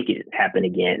 trying to make it happen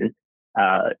again.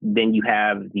 Then you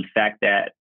have the fact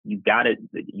that you gotta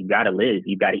live,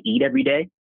 you gotta eat every day.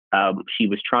 She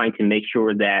was trying to make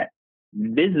sure that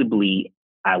visibly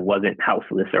I wasn't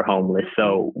houseless or homeless.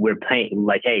 So we're paying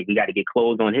like, hey, we got to get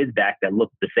clothes on his back that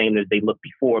look the same as they looked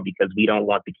before, because we don't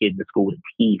want the kids in school to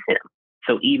tease him.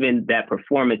 So even that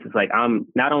performance is like, I'm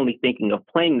not only thinking of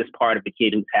playing this part of the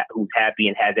kid who's happy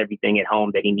and has everything at home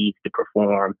that he needs to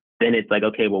perform. Then it's like,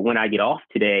 okay, well, when I get off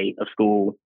today of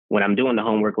school, when I'm doing the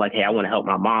homework, like, hey, I want to help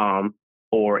my mom.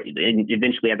 Or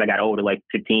eventually, as I got older, like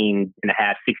 15 and a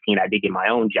half, 16, I did get my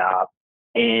own job.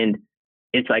 And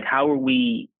it's like, how are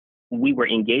we were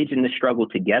engaged in the struggle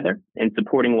together and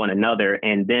supporting one another,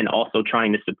 and then also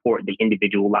trying to support the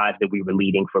individual lives that we were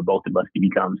leading for both of us to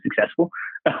become successful,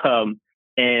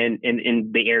 and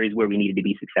in the areas where we needed to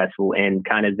be successful. And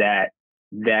kind of that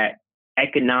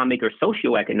economic or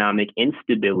socioeconomic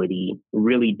instability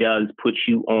really does put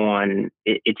you on,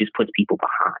 it just puts people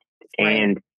behind. Right.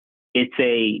 And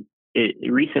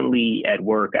recently at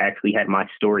work, I actually had my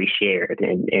story shared,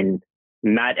 and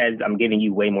not as I'm giving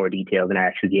you way more detail than I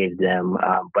actually gave them,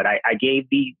 but I gave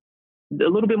a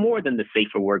little bit more than the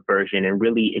safer work version, and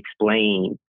really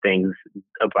explained things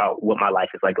about what my life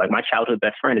is like. Like my childhood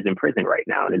best friend is in prison right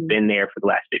now and has been there for the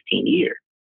last 15 years.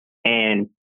 And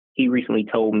he recently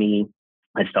told me,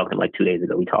 I just talked to him like 2 days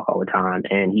ago. We talk all the time.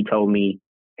 And he told me,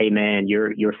 hey, man,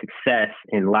 your success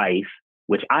in life,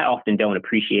 which I often don't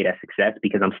appreciate as success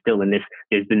because I'm still in this,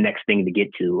 there's the next thing to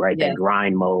get to, right? Yeah. That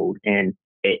grind mode. And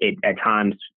it at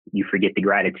times you forget the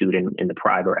gratitude and the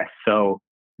progress. So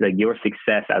like your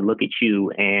success, I look at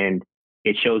you and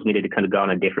it shows me that it could have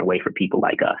gone a different way for people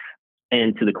like us.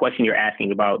 And to the question you're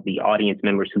asking about the audience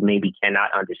members who maybe cannot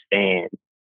understand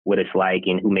what it's like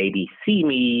and who maybe see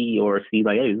me or see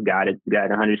like, hey, this guy got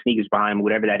 100 sneakers behind him,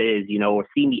 whatever that is, or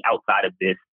see me outside of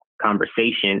this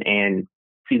conversation and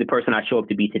see the person I show up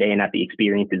to be today and not the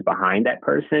experiences behind that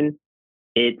person.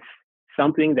 It's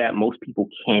something that most people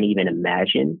can't even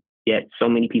imagine. Yet so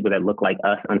many people that look like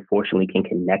us, unfortunately, can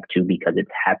connect to because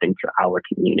it's happened to our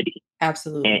community.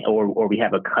 Absolutely. Or we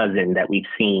have a cousin that we've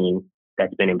seen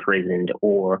that's been imprisoned,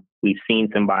 or we've seen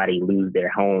somebody lose their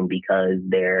home because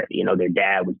their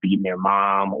dad was beating their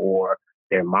mom, or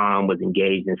their mom was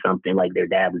engaged in something like their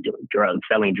dad was doing drugs,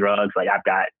 selling drugs. Like I've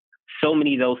got so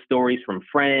many of those stories from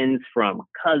friends, from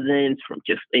cousins, from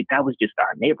that was just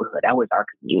our neighborhood. That was our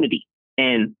community.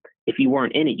 And if you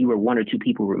weren't in it, you were one or two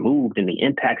people removed, and the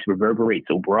impacts reverberate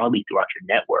so broadly throughout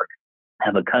your network. I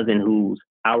have a cousin who's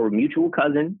our mutual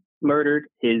cousin murdered,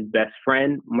 his best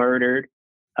friend murdered,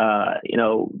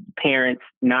 parents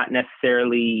not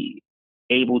necessarily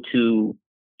able to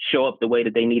show up the way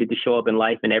that they needed to show up in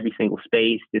life in every single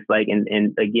space. Just like, and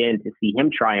again, to see him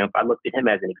triumph, I looked at him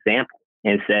as an example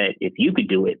and said, if you could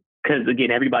do it, because again,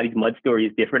 everybody's mud story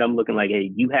is different. I'm looking like,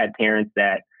 hey, you had parents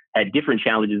that had different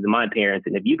challenges than my parents.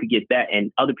 And if you could get that,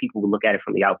 and other people would look at it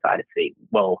from the outside and say,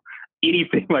 well,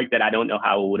 anything like that, I don't know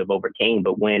how it would have overcame.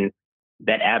 But when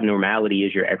that abnormality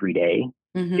is your everyday,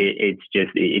 Mm-hmm. it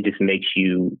just makes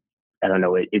you, I don't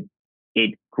know, it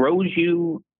grows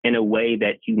you in a way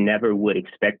that you never would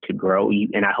expect to grow.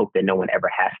 And I hope that no one ever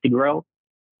has to grow,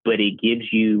 but it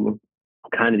gives you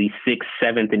kind of these sixth,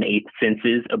 seventh, and eighth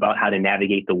senses about how to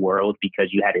navigate the world because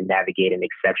you had to navigate an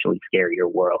exceptionally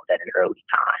scarier world at an early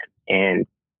time.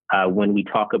 And when we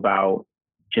talk about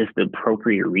just the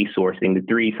appropriate resourcing, the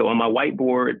three, so on my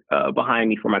whiteboard behind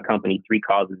me for my company, 3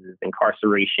 causes is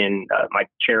incarceration. My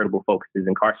charitable focus is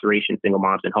incarceration, single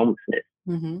moms, and homelessness,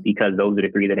 Mm-hmm. because those are the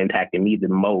 3 that impacted me the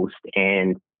most.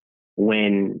 And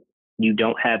when you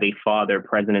don't have a father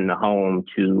present in the home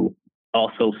to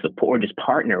also support, just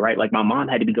partner, right? Like my mom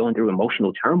had to be going through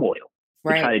emotional turmoil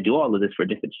to try to do all of this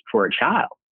for a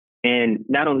child. And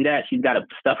not only that, she's got to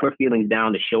stuff her feelings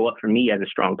down to show up for me as a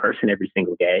strong person every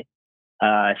single day.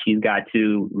 She's got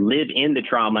to live in the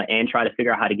trauma and try to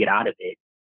figure out how to get out of it.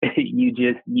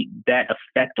 That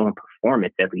effect on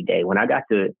performance every day. When I got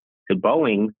to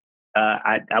Boeing,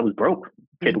 I was broke,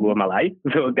 typical of my life.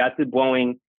 So I got to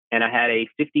Boeing and I had a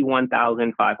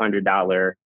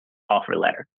 $51,500 offer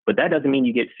letter. But that doesn't mean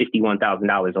you get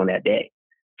 $51,000 on that day.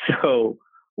 So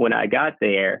when I got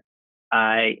there,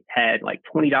 I had like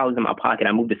 $20 in my pocket.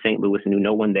 I moved to St. Louis and knew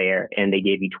no one there. And they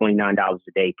gave me $29 a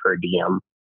day per diem.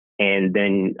 And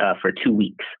then for 2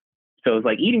 weeks. So it was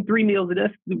like eating 3 meals a day,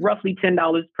 roughly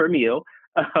 $10 per meal.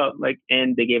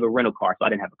 And they gave a rental car. So I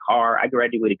didn't have a car. I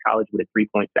graduated college with a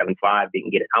 3.75,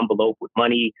 didn't get an envelope with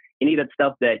money, any of that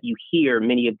stuff that you hear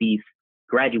many of these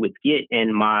graduates get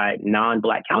and my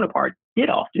non-Black counterparts did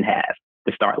often have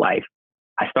to start life.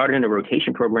 I started in a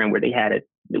rotation program where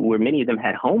many of them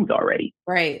had homes already.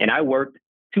 Right. And I worked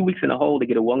 2 weeks in a hole to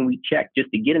get a 1 week check just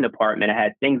to get an apartment. I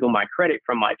had things on my credit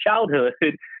from my childhood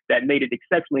that made it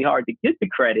exceptionally hard to get to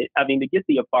get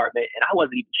the apartment. And I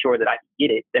wasn't even sure that I could get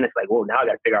it. Then it's like, well, now I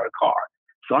got to figure out a car.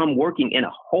 So I'm working in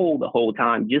a hole the whole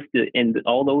time and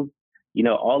all those,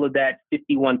 all of that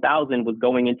 51,000 was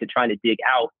going into trying to dig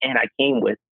out. And I came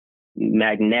with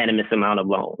magnanimous amount of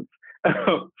loans.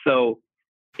 So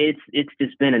it's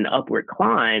just been an upward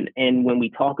climb. And when we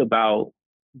talk about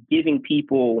giving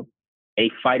people a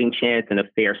fighting chance and a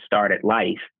fair start at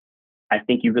life, I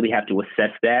think you really have to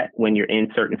assess that when you're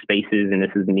in certain spaces. And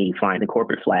this is me flying the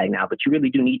corporate flag now, but you really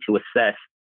do need to assess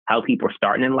how people are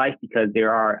starting in life because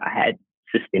I had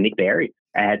systemic barriers.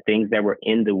 I had things that were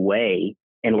in the way.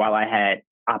 And while I had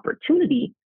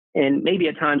opportunity and maybe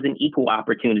at times an equal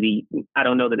opportunity, I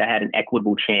don't know that I had an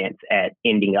equitable chance at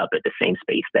ending up at the same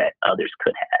space that others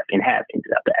could have and have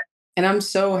ended up at. And I'm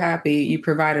so happy you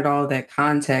provided all of that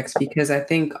context because I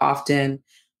think often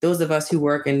those of us who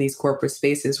work in these corporate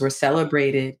spaces were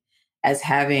celebrated as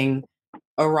having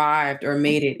arrived or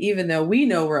made it, even though we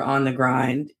know we're on the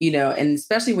grind, and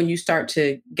especially when you start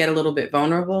to get a little bit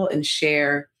vulnerable and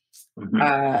share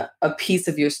a piece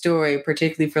of your story,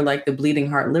 particularly for like the bleeding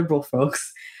heart liberal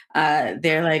folks.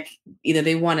 They're like, either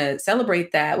they want to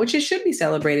celebrate that, which it should be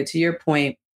celebrated to your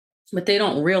point, but they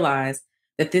don't realize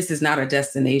that this is not a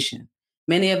destination.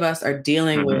 Many of us are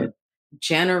dealing with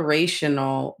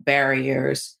generational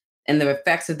barriers, and the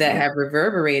effects of that have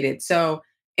reverberated. So,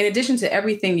 in addition to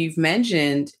everything you've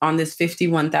mentioned on this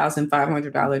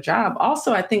 $51,500 job,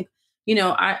 also, I think,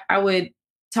 I would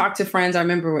talk to friends. I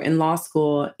remember in law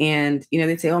school, and,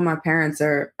 they'd say, oh, my parents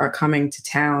are coming to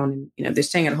town, and, they're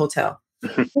staying at a hotel.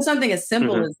 Something as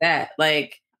simple as that.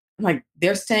 Like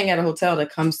they're staying at a hotel to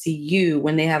come see you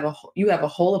when you have a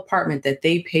whole apartment that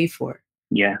they pay for.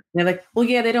 Yeah. They're like, well,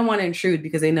 yeah, they don't want to intrude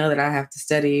because they know that I have to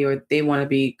study, or they want to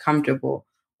be comfortable.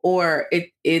 Or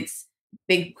it's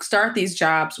they start these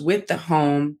jobs with the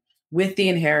home, with the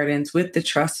inheritance, with the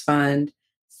trust fund,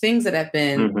 things that have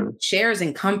been shares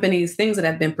in companies, things that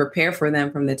have been prepared for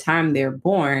them from the time they're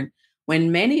born.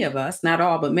 When many of us, not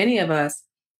all, but many of us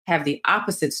have the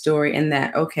opposite story in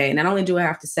that, okay, not only do I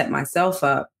have to set myself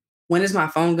up, when is my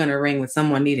phone going to ring with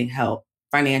someone needing help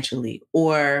financially,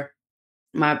 or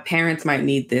my parents might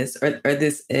need this or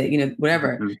this,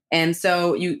 whatever. And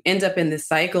so you end up in this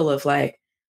cycle of like,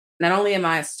 not only am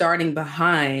I starting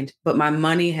behind, but my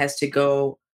money has to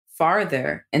go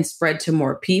farther and spread to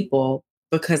more people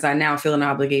because I now feel an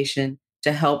obligation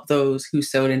to help those who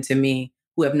sowed into me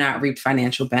who have not reaped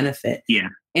financial benefit. Yeah.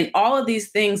 And all of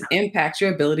these things impact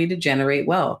your ability to generate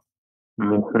wealth.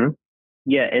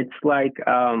 Yeah, it's like,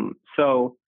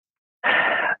 so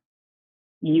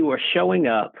you are showing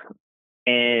up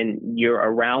and you're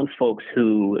around folks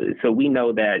so we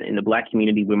know that in the Black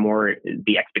community,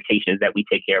 the expectation is that we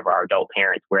take care of our adult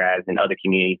parents, whereas in other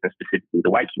communities, and specifically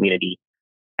the white community,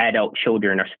 adult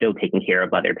children are still taking care of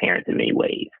by their parents in many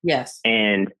ways. Yes.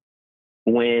 And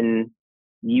when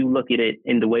you look at it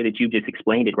in the way that you just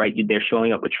explained it, right? They're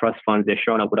showing up with trust funds, they're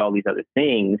showing up with all these other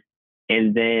things.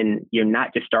 And then you're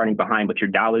not just starting behind, but your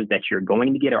dollars that you're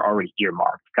going to get are already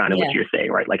earmarked, kind of what you're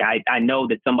saying, right? Like, I know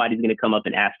that somebody's going to come up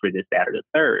and ask for this, that, or the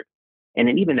third. And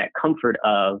then even that comfort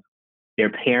of their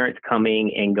parents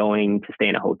coming and going to stay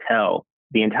in a hotel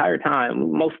the entire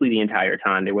time, mostly the entire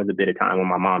time. There was a bit of time when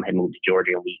my mom had moved to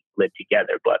Georgia and we lived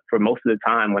together. But for most of the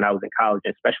time when I was in college,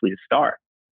 especially to start,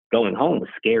 going home was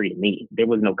scary to me. There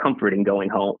was no comfort in going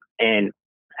home. And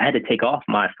I had to take off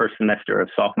my first semester of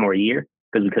sophomore year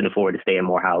because we couldn't afford to stay in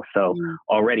Morehouse. So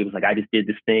already it was like, I just did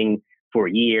this thing for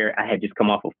a year. I had just come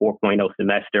off a 4.0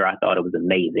 semester. I thought it was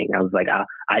amazing. I was like,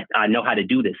 I know how to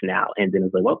do this now. And then it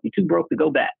was like, well, you're too broke to go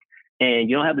back and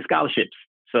you don't have the scholarships.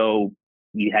 So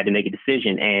you had to make a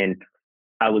decision. And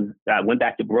I went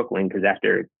back to Brooklyn because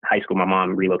after high school, my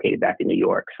mom relocated back to New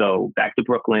York. So back to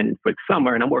Brooklyn for the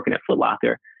summer, and I'm working at Foot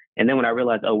Locker. And then when I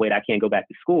realized, oh, wait, I can't go back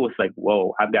to school, it's like,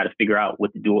 whoa, I've got to figure out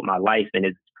what to do with my life, and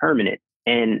it's permanent.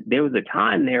 And there was a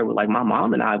time there where, like, my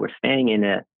mom and I were staying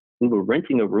we were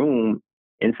renting a room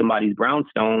in somebody's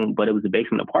brownstone, but it was a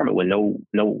basement apartment with no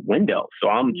window. So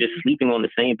I'm just sleeping on the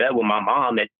same bed with my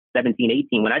mom at 17,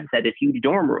 18 when I just had this huge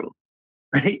dorm room,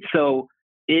 right? So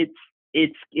it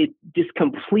just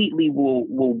completely will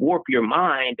warp your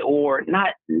mind, or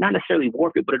not necessarily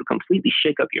warp it, but it'll completely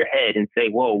shake up your head and say,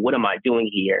 whoa, what am I doing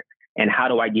here? And how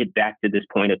do I get back to this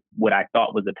point of what I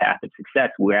thought was a path of success,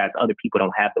 whereas other people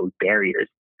don't have those barriers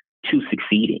to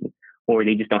succeeding, or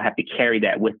they just don't have to carry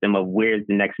that with them of where's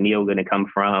the next meal going to come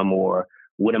from, or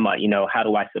what am I, how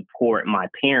do I support my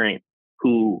parent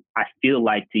who I feel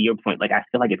like, to your point, like I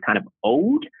feel like it's kind of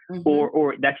owed,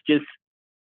 or that's just,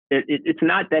 it's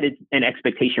not that it's an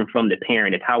expectation from the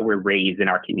parent, it's how we're raised in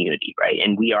our community, right?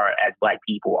 And we are, as Black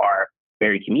people, are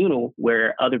very communal,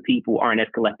 where other people aren't as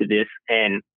collectivist,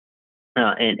 and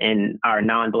our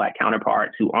non-Black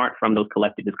counterparts who aren't from those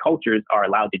collectivist cultures are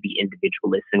allowed to be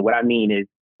individualists. And what I mean is,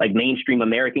 like, mainstream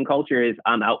American culture is,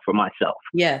 I'm out for myself.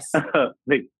 Yes.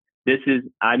 Like, this is,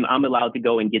 I'm allowed to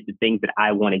go and get the things that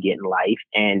I want to get in life,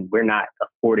 and we're not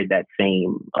afforded that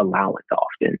same allowance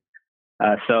often.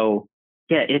 So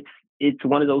yeah, it's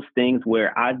one of those things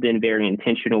where I've been very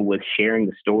intentional with sharing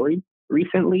the story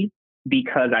recently,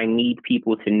 because I need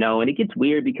people to know. And it gets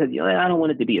weird because I don't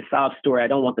want it to be a sob story. I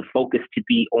don't want the focus to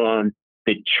be on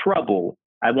the trouble.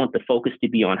 I want the focus to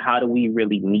be on how do we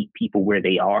really meet people where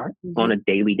they are on a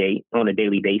daily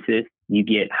basis.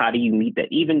 How do you meet that,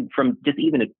 even from just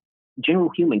even a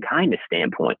general human kindness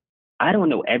standpoint? I don't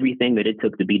know everything that it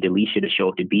took to be Delisha, to show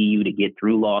up to be you, to get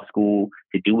through law school,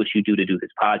 to do what you do this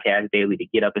podcast daily, to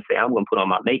get up and say, I'm going to put on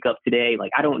my makeup today.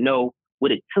 Like, I don't know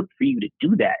what it took for you to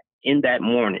do that in that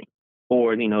morning,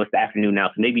 or, it's the afternoon now.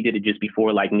 So maybe you did it just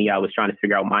before, like me, I was trying to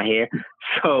figure out my hair.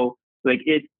 So like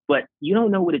but you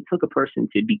don't know what it took a person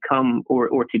to become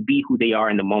or to be who they are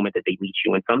in the moment that they meet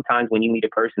you. And sometimes when you meet a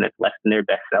person that's less than their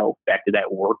best self, back to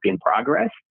that work in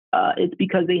progress, it's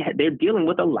because they're dealing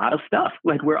with a lot of stuff.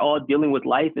 Like we're all dealing with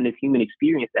life and this human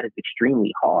experience that is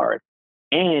extremely hard.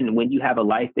 And when you have a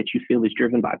life that you feel is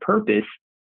driven by purpose,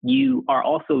 you are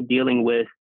also dealing with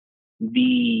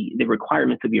the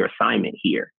requirements of your assignment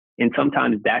here. And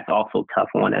sometimes that's also tough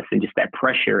on us, and just that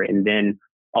pressure. And then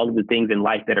all of the things in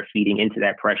life that are feeding into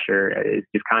that pressure is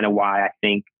just kind of why I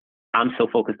think I'm so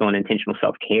focused on intentional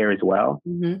self-care as well,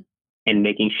 and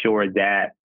making sure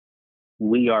that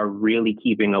we are really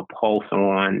keeping a pulse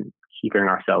on keeping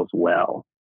ourselves well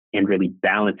and really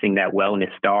balancing that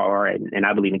wellness star. And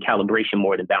I believe in calibration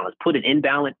more than balance. Put it in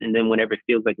balance, and then whenever it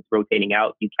feels like it's rotating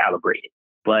out, you calibrate it.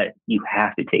 But you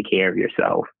have to take care of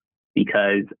yourself,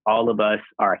 because all of us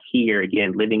are here,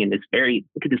 again, living in this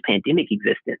look at this pandemic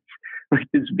existence, like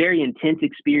this very intense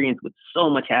experience with so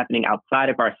much happening outside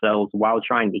of ourselves while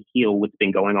trying to heal what's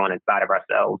been going on inside of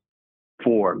ourselves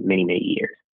for many, many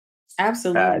years.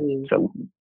 Absolutely. So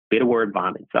bit of word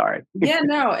vomit, sorry. Yeah,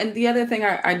 no. And the other thing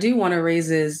I do want to raise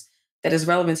is that is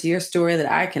relevant to your story that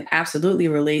I can absolutely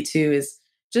relate to is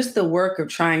just the work of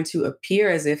trying to appear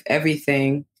as if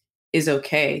everything is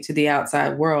okay to the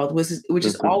outside world, which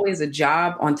is always a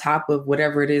job on top of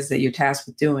whatever it is that you're tasked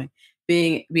with doing.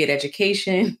 Be it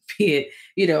education, be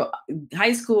it,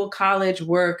 high school, college,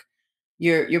 work,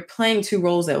 you're playing two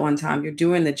roles at one time. You're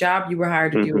doing the job you were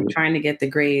hired to do and trying to get the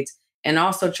grades, and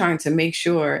also trying to make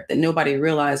sure that nobody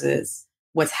realizes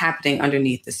what's happening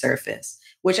underneath the surface,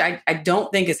 which I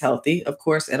don't think is healthy, of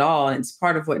course, at all. And it's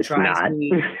part of what drives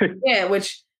me. Yeah,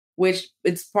 which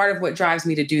it's part of what drives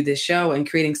me to do this show and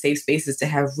creating safe spaces to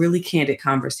have really candid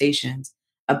conversations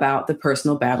about the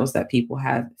personal battles that people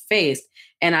have faced.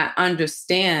 And I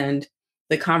understand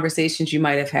the conversations you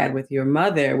might have had with your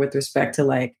mother with respect to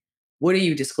like, what are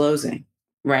you disclosing?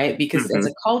 Right? Because as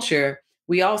a culture,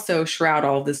 we also shroud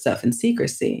all of this stuff in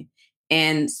secrecy.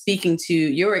 And speaking to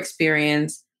your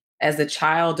experience as a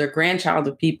child or grandchild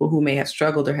of people who may have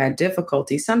struggled or had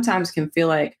difficulty, sometimes can feel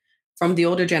like, from the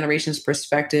older generation's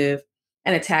perspective,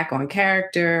 an attack on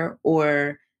character,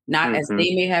 or not as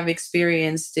they may have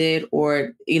experienced it,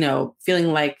 or,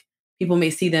 feeling like people may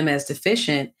see them as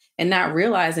deficient, and not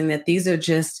realizing that these are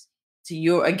just, to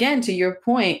your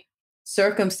point,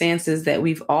 circumstances that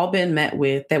we've all been met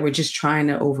with that we're just trying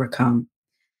to overcome.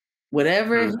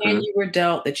 Whatever hand you were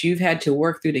dealt that you've had to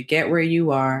work through to get where you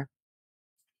are,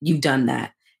 you've done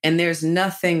that. And there's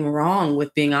nothing wrong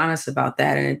with being honest about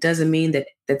that. And it doesn't mean that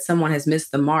someone has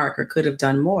missed the mark or could have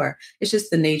done more. It's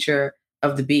just the nature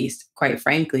of the beast, quite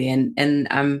frankly. And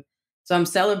I'm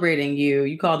celebrating you.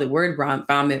 You called it word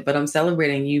vomit, but I'm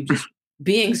celebrating you just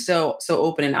being so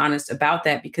open and honest about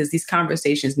that, because these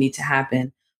conversations need to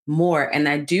happen more. And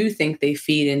I do think they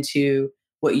feed into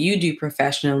what you do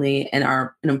professionally and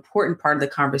are an important part of the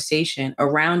conversation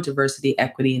around diversity,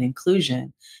 equity, and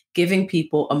inclusion, giving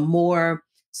people a more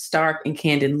stark and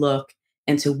candid look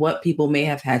into what people may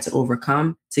have had to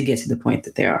overcome to get to the point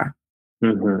that they are.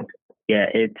 Yeah,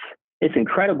 it's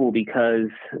incredible, because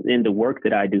in the work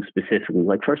that I do specifically,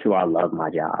 like, first of all, I love my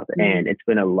job. And it's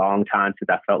been a long time since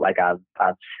I felt like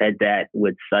I've said that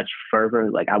with such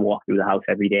fervor. Like, I walk through the house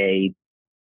every day,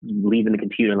 leaving the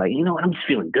computer, like, I'm just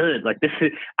feeling good. Like,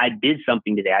 I did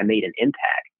something today. I made an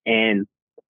impact. And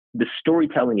the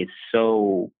storytelling is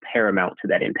so paramount to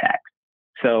that impact.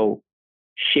 So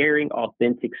sharing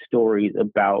authentic stories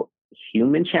about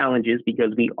human challenges,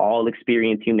 because we all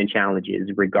experience human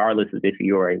challenges, regardless of if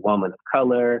you're a woman of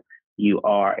color, you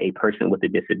are a person with a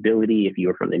disability, if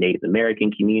you're from the Native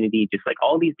American community, just like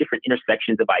all these different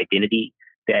intersections of identity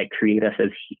that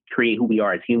create who we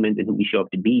are as humans and who we show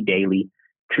up to be daily,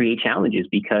 create challenges,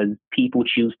 because people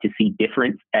choose to see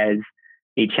difference as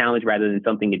a challenge rather than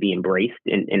something to be embraced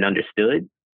and understood.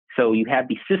 So you have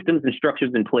these systems and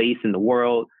structures in place in the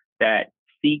world that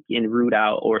seek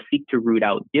to root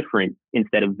out difference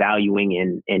instead of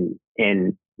valuing and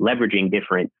leveraging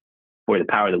difference for the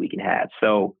power that we can have.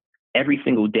 So every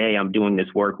single day I'm doing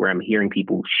this work where I'm hearing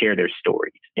people share their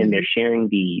stories, and they're sharing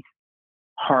these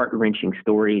heart-wrenching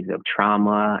stories of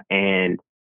trauma and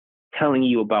telling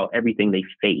you about everything they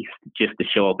faced just to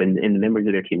show up, and the members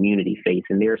of their community face.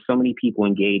 And there are so many people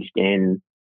engaged in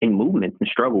movements and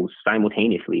struggles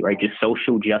simultaneously, right? Just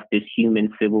social justice,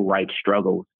 human civil rights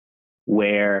struggles,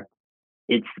 where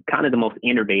it's kind of the most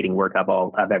innovating work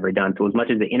I've ever done. So as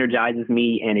much as it energizes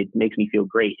me and it makes me feel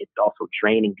great, it's also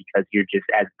draining, because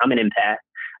as I'm an empath,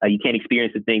 you can't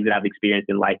experience the things that I've experienced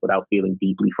in life without feeling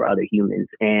deeply for other humans.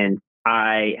 And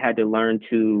I had to learn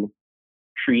to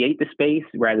create the space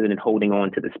rather than holding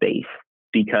on to the space.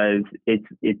 because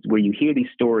it's where you hear these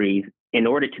stories in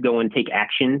order to go and take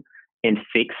action and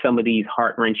fix some of these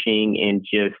heart-wrenching and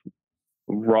just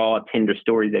raw, tender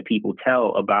stories that people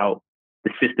tell about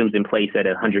the systems in place at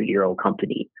a 100-year-old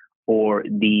company, or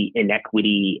the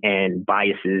inequity and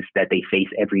biases that they face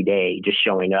every day just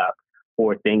showing up,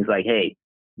 or things like, hey,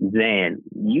 Zan,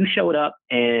 you showed up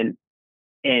and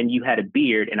you had a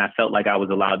beard, and I felt like I was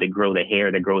allowed to grow the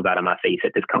hair that grows out of my face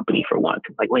at this company for once.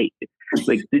 Like, wait,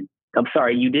 like, I'm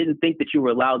sorry, you didn't think that you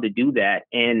were allowed to do that.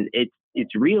 And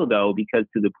it's real though, because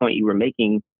to the point you were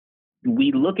making,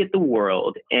 we look at the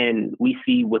world and we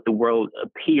see what the world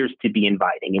appears to be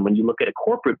inviting. And when you look at a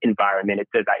corporate environment, it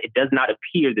says, it does not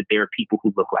appear that there are people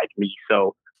who look like me.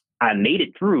 So I made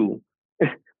it through,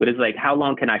 but it's like, how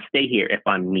long can I stay here if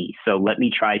I'm me? So let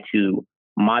me try to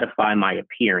modify my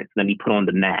appearance. Let me put on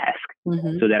the mask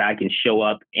so that I can show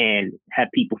up and have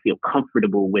people feel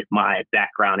comfortable with my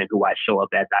background and who I show up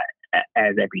as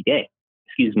every day.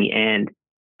 Excuse me. And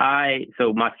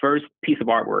so my first piece of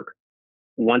artwork,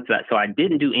 so I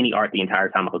didn't do any art the entire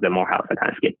time I was at Morehouse. I kind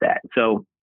of skipped that. So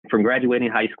from graduating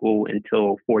high school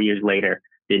until 4 years later,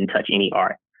 didn't touch any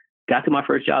art. Got to my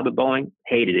first job at Boeing,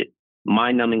 hated it.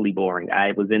 Mind-numbingly boring.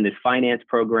 I was in this finance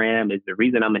program. It's the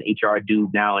reason I'm an HR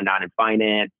dude now and not in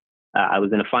finance. I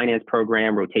was in a finance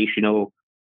program, rotational,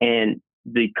 and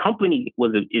the company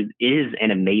is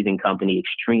an amazing company,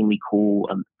 extremely cool,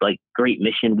 like great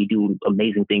mission. We do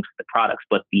amazing things with the products,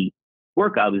 but the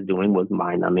work I was doing was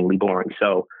mind-numbingly boring.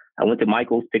 So I went to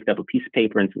Michael's, picked up a piece of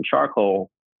paper and some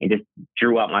charcoal, and just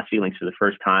drew out my feelings for the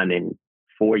first time in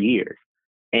 4 years.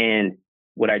 And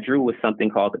what I drew was something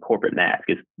called the corporate mask.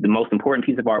 It's the most important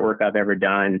piece of artwork I've ever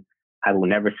done. I will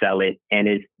never sell it. And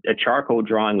it's a charcoal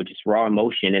drawing with just raw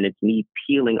emotion. And it's me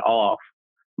peeling off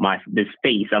this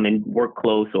face. I'm in work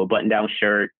clothes, so a button-down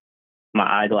shirt,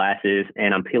 my eyeglasses,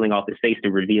 and I'm peeling off his face to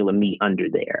reveal a me under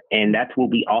there. And that's what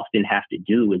we often have to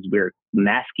do, is we're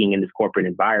masking in this corporate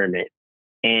environment.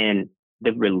 And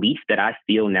the relief that I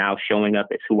feel now showing up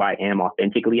as who I am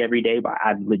authentically every day, but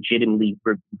I've legitimately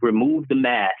removed the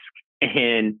mask.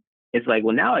 And it's like,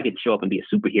 well, now I get to show up and be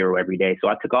a superhero every day. So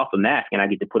I took off a mask and I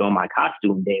get to put on my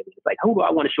costume daily. It's like, who do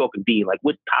I want to show up and be? Like,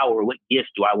 what power, what gifts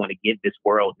do I want to give this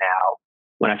world now?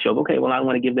 When I show up, okay, well, I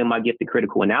want to give them my gift of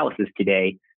critical analysis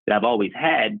today that I've always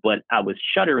had, but I was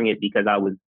shuttering it because I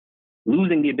was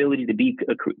losing the ability to be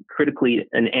critically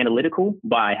and analytical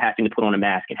by having to put on a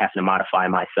mask and having to modify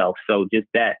myself. So just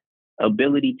that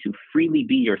ability to freely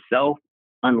be yourself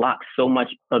unlocks so much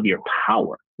of your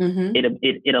power.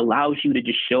 It allows you to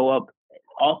just show up.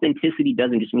 Authenticity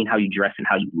doesn't just mean how you dress and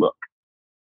how you look.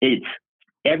 It's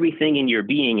everything in your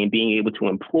being and being able to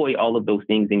employ all of those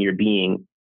things in your being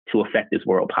to affect this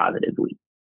world positively.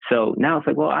 So now it's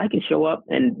like, well, I can show up,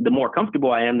 and the more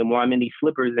comfortable I am, the more I'm in these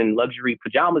slippers and luxury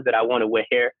pajamas that I want to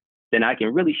wear, then I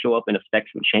can really show up and affect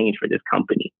some change for this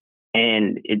company.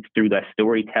 And it's through that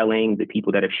storytelling, the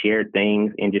people that have shared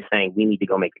things, and just saying, we need to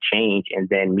go make a change. And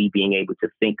then me being able to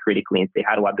think critically and say,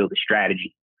 how do I build a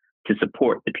strategy to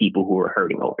support the people who are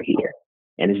hurting over here?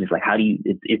 And it's just like,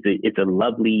 it's a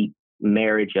lovely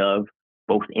marriage of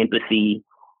both empathy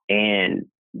and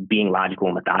being logical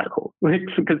and methodical.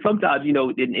 Because sometimes,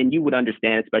 and you would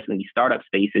understand, especially in these startup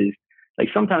spaces, like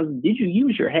sometimes, did you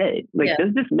use your head? Like,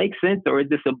 does this make sense? Or is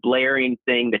this a blaring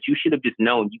thing that you should have just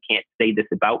known you can't say this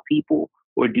about people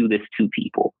or do this to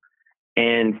people?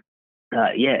 And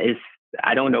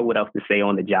I don't know what else to say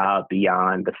on the job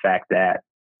beyond the fact that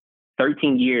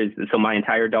 13 years, so my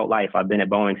entire adult life, I've been at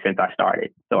Boeing since I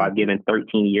started. So I've given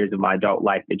 13 years of my adult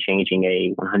life to changing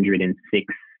a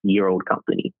 106-year-old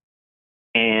company.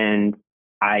 And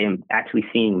I am actually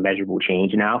seeing measurable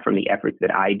change now from the efforts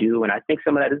that I do. And I think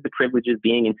some of that is the privilege of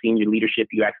being in senior leadership.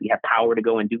 You actually have power to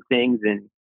go and do things,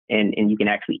 and you can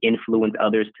actually influence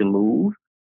others to move.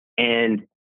 And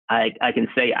I can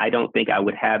say I don't think I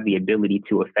would have the ability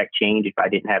to affect change if I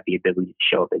didn't have the ability to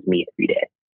show up as me every day.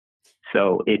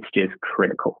 So it's just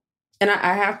critical. And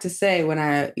I have to say, when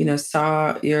I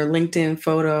saw your LinkedIn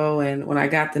photo and when I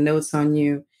got the notes on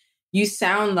you, you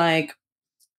sound like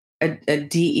a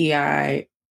DEI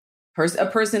person, a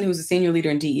person who's a senior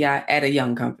leader in DEI at a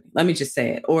young company. Let me just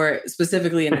say it, or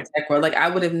specifically in the tech world. Like, I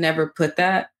would have never put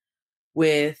that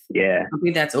with a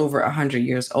company that's over 100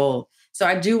 years old. So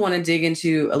I do want to dig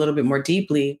into a little bit more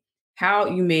deeply how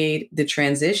you made the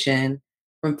transition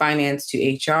from finance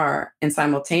to HR, and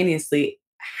simultaneously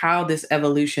how this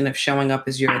evolution of showing up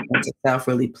as your authentic self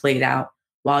really played out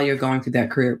while you're going through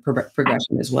that career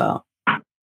progression as well.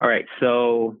 All right.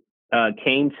 So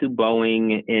came to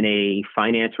Boeing in a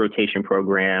finance rotation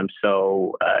program.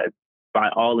 So by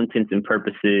all intents and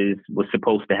purposes, was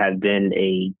supposed to have been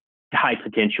a high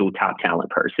potential, top talent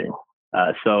person.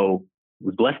 So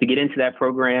was blessed to get into that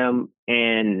program,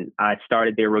 and I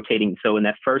started there rotating. So in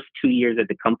that first 2 years at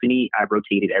the company, I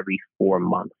rotated every 4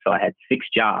 months. So I had 6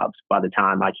 jobs by the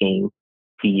time I came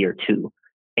to year 2.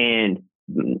 And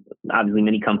obviously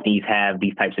many companies have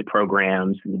these types of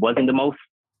programs. It wasn't the most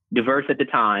diverse at the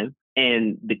time,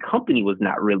 and the company was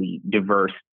not really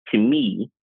diverse to me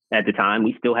at the time.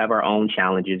 We still have our own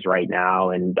challenges right now,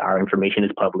 and our information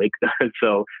is public.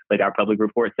 So like our public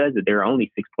report says that there are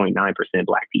only 6.9%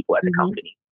 Black people at the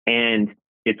company, and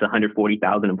it's a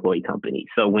 140,000 employee company.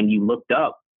 So when you looked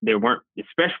up, there weren't,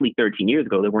 especially 13 years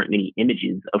ago, there weren't many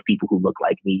images of people who look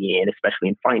like me, and especially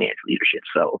in finance leadership.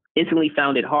 So instantly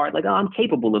found it hard, like, oh, I'm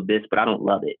capable of this, but I don't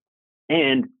love it.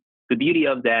 And the beauty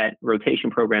of that rotation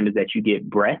program is that you get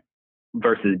breadth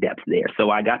versus depth there.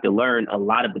 So I got to learn a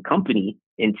lot of the company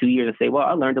in 2 years and say, well,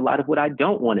 I learned a lot of what I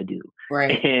don't want to do.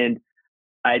 Right. And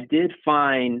I did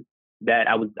find that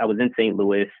I was in St.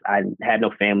 Louis. I had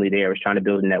no family there. I was trying to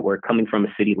build a network. Coming from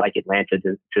a city like Atlanta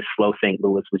to slow St.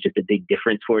 Louis was just a big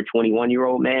difference for a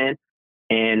 21-year-old man.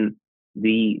 And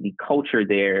the culture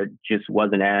there just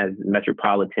wasn't as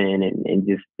metropolitan and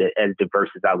just as diverse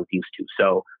as I was used to.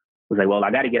 So I was like, well, I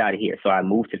got to get out of here. So I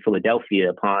moved to Philadelphia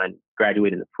upon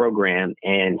graduating the program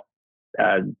and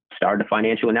started a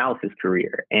financial analysis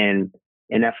career. And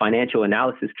in that financial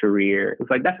analysis career, it was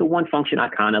like, that's the one function I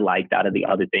kind of liked out of the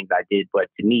other things I did. But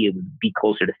to me, it would be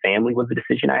closer to family was the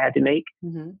decision I had to make,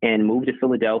 and moved to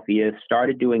Philadelphia,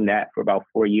 started doing that for about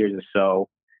 4 years or so,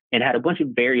 and had a bunch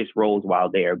of various roles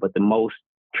while there. But the most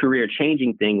career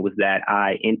changing thing was that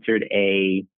I entered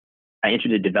a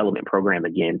development program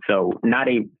again. So not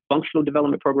a functional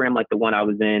development program like the one I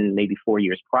was in maybe 4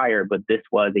 years prior, but this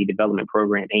was a development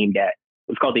program aimed at,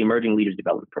 it's called the Emerging Leaders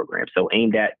Development Program. So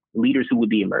aimed at leaders who would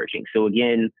be emerging. So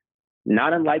again,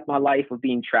 not unlike my life of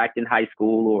being tracked in high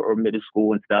school or middle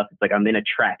school and stuff. It's like I'm in a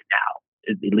track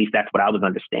now. At least that's what I was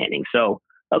understanding. So,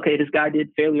 okay, this guy did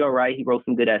fairly all right. He wrote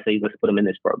some good essays. Let's put him in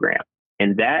this program.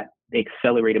 And that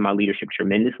accelerated my leadership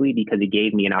tremendously because it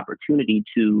gave me an opportunity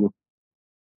to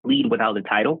lead without a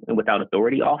title and without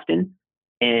authority often,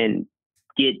 and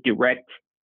get direct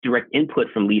input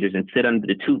from leaders and sit under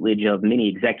the tutelage of many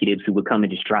executives who would come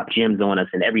and just drop gems on us.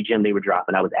 And every gem they were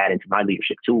dropping, I was adding to my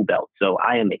leadership tool belt. So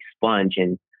I am a sponge,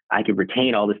 and I could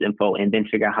retain all this info and then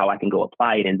figure out how I can go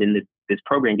apply it. And then this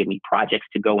program gave me projects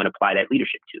to go and apply that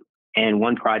leadership to. And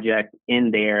one project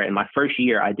in there, in my first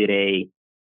year, I did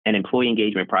an employee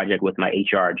engagement project with my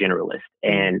HR generalist.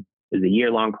 And it was a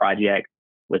year-long project.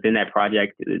 Within that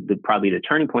project, probably the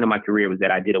turning point of my career was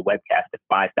that I did a webcast of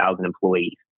 5,000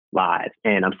 employees live.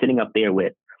 And I'm sitting up there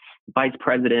with vice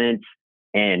presidents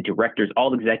and directors,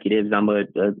 all executives. I'm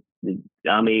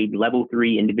a level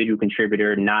 3 individual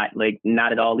contributor, not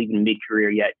at all even mid-career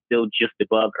yet, still just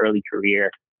above early career.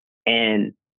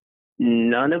 And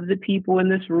none of the people in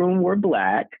this room were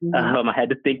Black. I had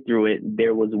to think through it.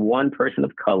 There was one person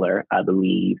of color, I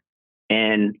believe,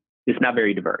 and it's not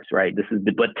very diverse, right?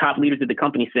 But top leaders of the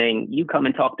company saying, you come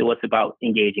and talk to us about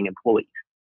engaging employees.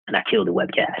 And I killed the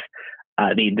webcast.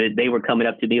 They were coming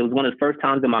up to me. It was one of the first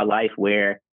times in my life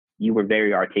where you were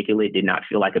very articulate, did not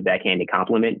feel like a backhanded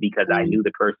compliment, because I knew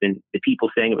the people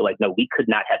saying it were like, no, we could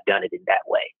not have done it in that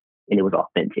way. And it was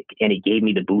authentic. And it gave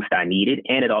me the boost I needed.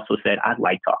 And it also said, I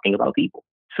like talking about people.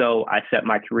 So I set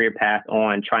my career path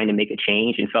on trying to make a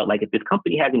change and felt like if this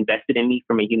company has invested in me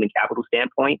from a human capital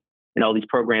standpoint and all these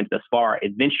programs thus far,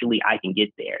 eventually I can get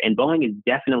there. And Boeing is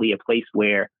definitely a place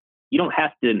where you don't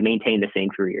have to maintain the same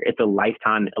career. It's a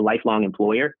lifelong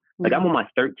employer. Like I'm on my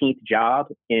 13th job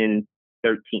in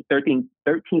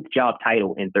 13th job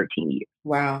title in 13 years.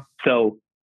 Wow. So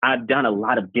I've done a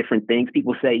lot of different things.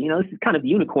 People say, this is kind of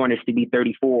unicornish to be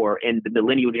 34 and the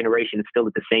millennial generation is still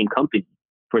at the same company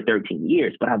for 13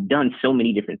 years. But I've done so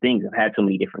many different things. I've had so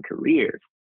many different careers.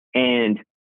 And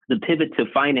the pivot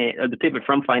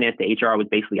from finance to HR was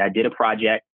basically, I did a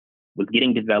project, was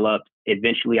getting developed.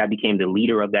 Eventually, I became the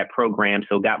leader of that program,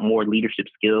 so got more leadership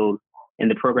skills.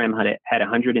 And the program had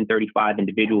 135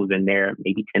 individuals in there,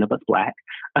 maybe 10 of us Black.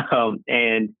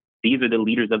 And these are the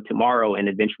leaders of tomorrow. And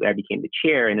eventually, I became the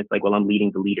chair. And it's like, well, I'm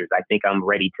leading the leaders. I think I'm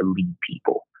ready to lead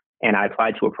people. And I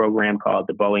applied to a program called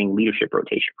the Boeing Leadership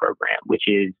Rotation Program, which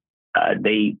is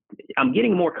I'm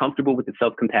getting more comfortable with the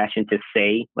self-compassion to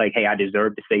say, like, hey, I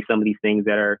deserve to say some of these things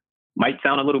that might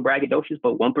sound a little braggadocious,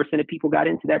 but 1% of people got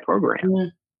into that program. Mm-hmm.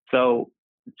 So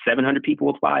 700 people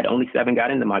applied, only 7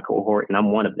 got into my cohort, and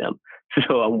I'm one of them.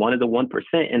 So I'm one of the 1%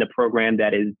 in a program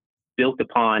that is built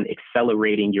upon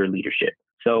accelerating your leadership.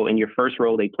 So in your first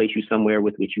role, they place you somewhere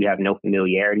with which you have no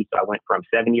familiarity. So I went from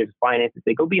 7 years of finance to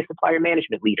say, go be a supplier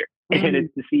management leader. Mm-hmm. And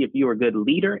it's to see if you're a good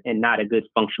leader and not a good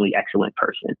functionally excellent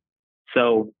person.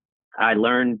 So I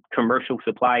learned commercial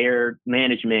supplier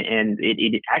management, and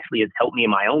it actually has helped me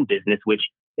in my own business, which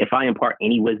if I impart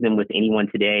any wisdom with anyone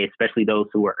today, especially those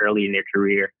who are early in their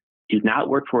career, do not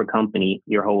work for a company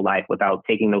your whole life without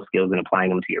taking those skills and applying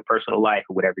them to your personal life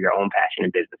or whatever your own passion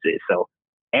and business is. So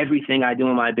everything I do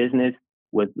in my business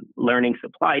with learning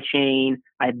supply chain,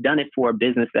 I've done it for a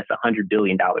business that's $100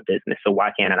 billion business. So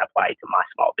why can't I apply it to my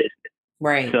small business?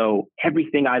 Right. So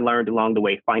everything I learned along the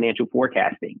way, financial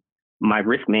forecasting, my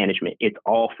risk management, it's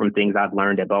all from things I've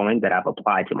learned at Boeing that I've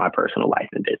applied to my personal life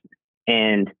and business.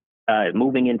 And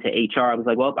moving into HR, I was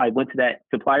like, well, I went to that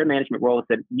supplier management role and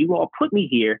said, you all put me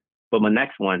here, but my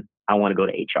next one, I want to go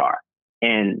to HR.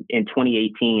 And in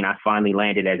 2018, I finally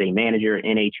landed as a manager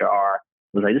in HR.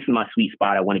 I was like, this is my sweet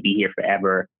spot. I want to be here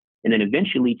forever. And then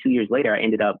eventually, 2 years later, I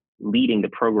ended up leading the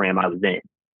program I was in.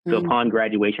 So upon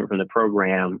graduation from the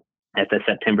program at the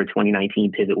September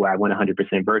 2019 pivot where I went 100%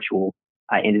 virtual,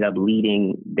 I ended up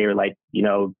leading. They were like,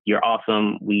 you're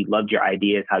awesome. We loved your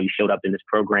ideas, how you showed up in this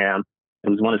program. It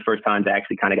was one of the first times I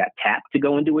actually kind of got tapped to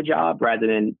go and do a job rather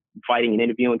than fighting and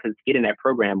interviewing, because to get in that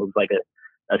program was like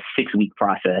a 6-week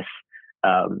process.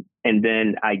 And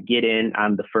then I get in,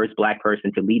 I'm the first Black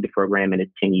person to lead the program in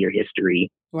its 10-year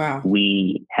history. Wow.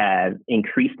 We have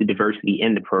increased the diversity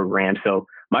in the program. So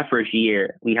my first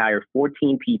year, we hired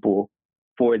 14 people,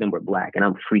 4 of them were Black, and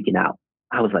I'm freaking out.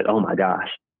 I was like, oh my gosh,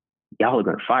 y'all are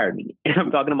going to fire me. And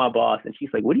I'm talking to my boss, and she's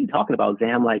like, what are you talking about, Zan?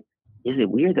 I'm like, is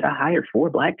it weird that I hired 4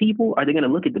 Black people? Are they going to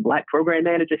look at the Black program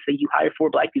manager and say, you hired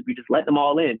 4 Black people, you just let them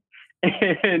all in?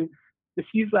 And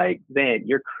she's like, Zan,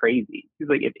 you're crazy. She's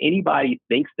like, if anybody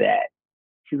thinks that,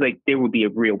 she's like, there would be a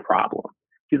real problem.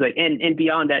 She's like, and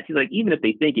beyond that, she's like, even if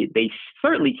they think it, they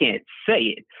certainly can't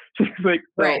say it. She's like,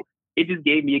 right. So it just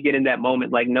gave me again in that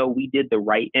moment, like, no, we did the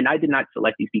right. And I did not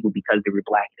select these people because they were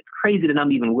Black. It's crazy that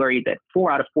I'm even worried that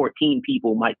 4 out of 14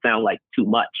 people might sound like too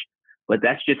much. But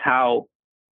that's just how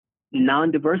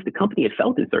non-diverse the company had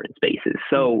felt in certain spaces.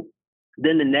 So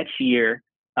then the next year,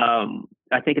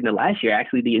 I think in the last year,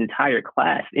 actually, the entire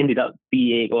class ended up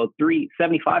being,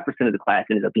 75% of the class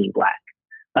ended up being Black.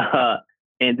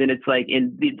 And then it's like,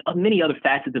 in the many other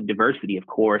facets of diversity, of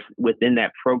course, within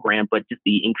that program, but just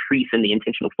the increase in the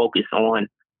intentional focus on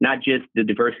not just the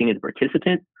diversity of the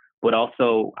participants, but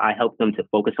also I helped them to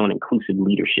focus on inclusive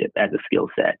leadership as a skill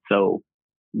set. So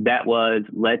that was,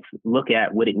 let's look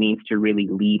at what it means to really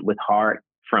lead with heart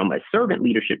from a servant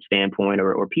leadership standpoint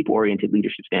or people-oriented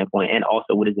leadership standpoint, and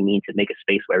also what does it mean to make a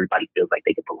space where everybody feels like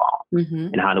they can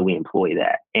belong, and how do we employ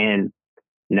that? And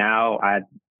now I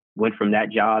went from that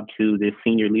job to this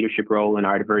senior leadership role in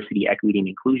our diversity, equity, and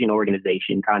inclusion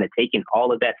organization, kind of taking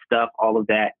all of that stuff, all of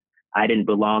that I didn't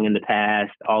belong in the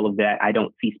past, all of that I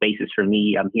don't see spaces for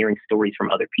me, I'm hearing stories from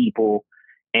other people,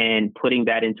 and putting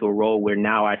that into a role where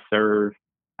now I serve,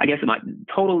 I guess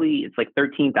it's like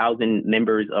 13,000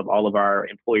 members of all of our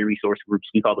employee resource groups.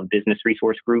 We call them business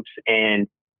resource groups, and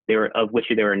of which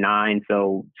there are 9.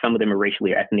 So some of them are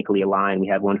racially or ethnically aligned. We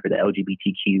have one for the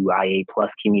LGBTQIA+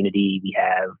 community. We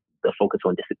have the focus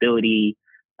on disability,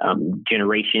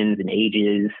 generations and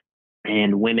ages,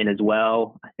 and women as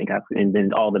well. And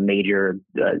then all the major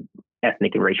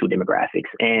ethnic and racial demographics.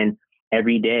 And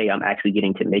every day I'm actually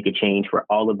getting to make a change for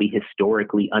all of the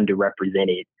historically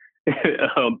underrepresented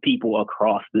people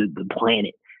across the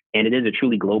planet. And it is a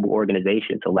truly global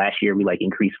organization. So last year we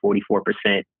increased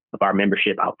 44% of our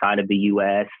membership outside of the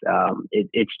US.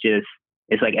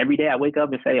 It's like every day I wake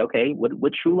up and say, okay,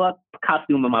 what True Luck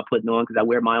costume am I putting on? Because I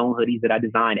wear my own hoodies that I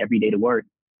design every day to work.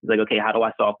 It's like, okay, how do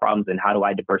I solve problems and how do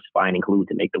I diversify and include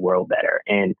to make the world better?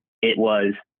 And it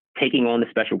was taking on the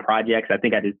special projects. I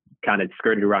think I just kind of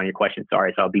skirted around your question.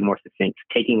 Sorry. So I'll be more succinct.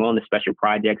 Taking on the special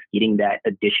projects, getting that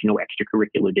additional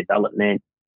extracurricular development,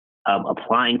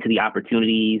 applying to the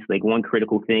opportunities. Like one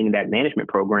critical thing, that management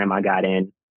program I got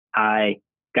in, I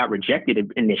got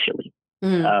rejected initially.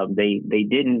 They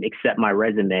didn't accept my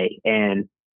resume. And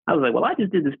I was like, well, I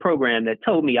just did this program that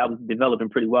told me I was developing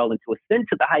pretty well. And to ascend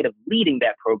to the height of leading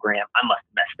that program, I must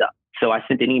have messed up. So I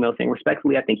sent an email saying,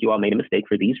 respectfully, I think you all made a mistake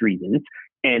for these reasons,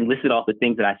 and listed off the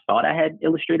things that I thought I had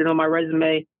illustrated on my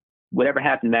resume. Whatever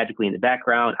happened magically in the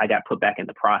background, I got put back in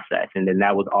the process. And then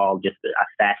that was all just, I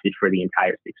fasted for the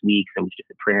entire 6 weeks and was just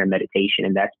a prayer and meditation.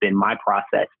 And that's been my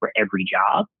process for every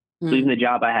job. So even the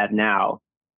job I have now,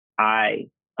 I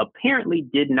apparently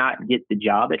did not get the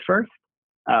job at first.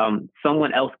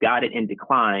 Someone else got it and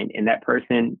declined, and that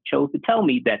person chose to tell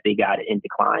me that they got it and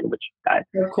declined, which at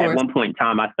one point in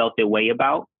time I felt their way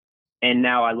about. And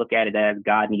now I look at it as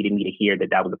God needed me to hear that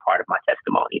that was a part of my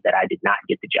testimony, that I did not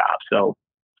get the job. So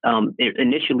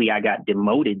initially I got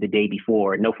demoted the day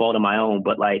before, no fault of my own,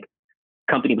 but like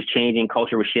company was changing,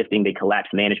 culture was shifting, they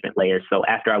collapsed management layers. So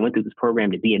after I went through this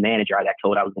program to be a manager, I got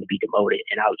told I was going to be demoted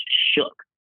and I was just shook.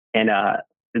 And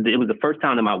it was the first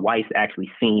time that my wife's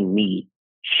actually seen me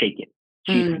shaken.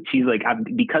 She's like,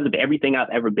 because of everything I've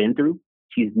ever been through,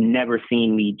 she's never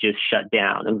seen me just shut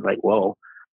down. It was like, whoa,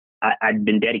 I'd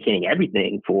been dedicating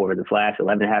everything for the last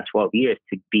 11 and a half, 12 years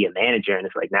to be a manager. And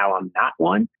it's like, now I'm not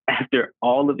one after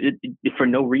all of it for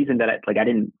no reason that I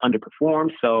didn't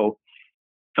underperform. So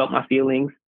felt my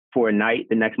feelings for a night.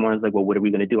 The next morning I was like, well, what are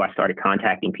we going to do? I started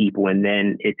contacting people. And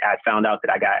then I found out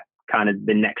that I got kind of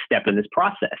the next step in this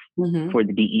process for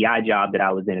the DEI job that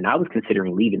I was in. And I was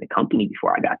considering leaving the company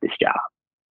before I got this job.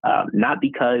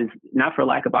 Not for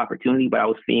lack of opportunity, but I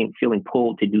was feeling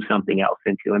pulled to do something else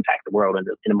and to impact the world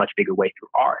in a much bigger way through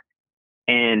art.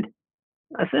 And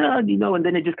I said, and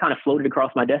then it just kind of floated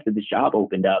across my desk that this job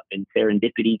opened up, and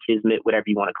serendipity, kismet, whatever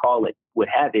you want to call it, would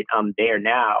have it. I'm there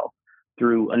now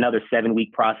through another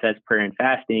 7-week process, prayer and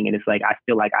fasting. And it's like, I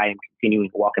feel like I am continuing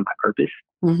to walk in my purpose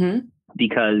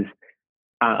because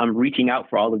I'm reaching out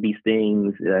for all of these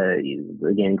things.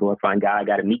 Again, glorifying God. I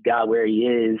got to meet God where He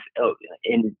is,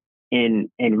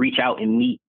 and reach out and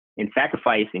meet and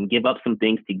sacrifice and give up some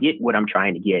things to get what I'm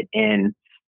trying to get. And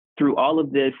through all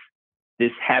of this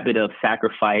habit of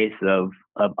sacrifice, of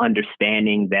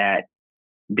understanding that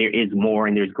there is more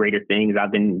and there's greater things,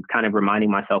 I've been kind of reminding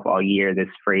myself all year this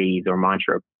phrase or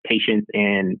mantra: patience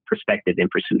and perspective in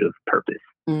pursuit of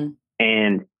purpose.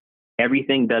 And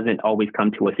everything doesn't always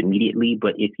come to us immediately,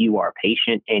 but if you are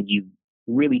patient and you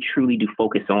really truly do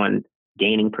focus on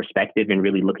gaining perspective and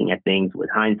really looking at things with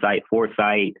hindsight,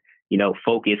 foresight,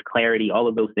 focus, clarity, all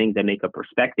of those things that make a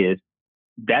perspective,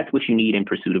 that's what you need in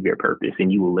pursuit of your purpose,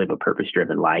 and you will live a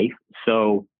purpose-driven life.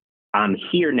 So I'm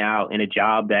here now in a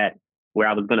job where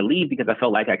I was going to leave because I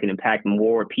felt like I could impact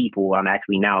more people. I'm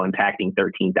actually now impacting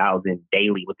 13,000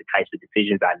 daily with the types of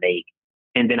decisions I make.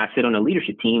 And then I sit on a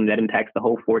leadership team that impacts the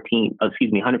whole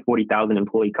 140,000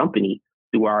 employee company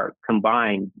through our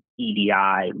combined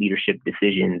EDI leadership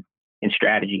decisions and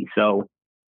strategy. So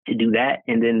to do that,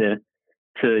 and then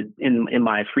in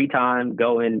my free time,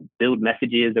 go and build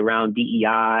messages around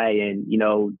DEI and,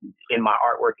 in my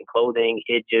artwork and clothing,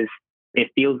 it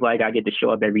feels like I get to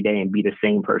show up every day and be the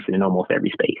same person in almost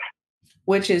every space.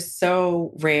 Which is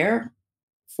so rare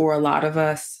for a lot of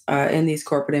us in these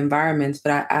corporate environments.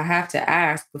 But I have to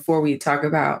ask, before we talk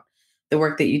about the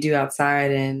work that you do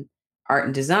outside in art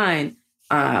and design,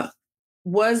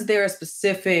 was there a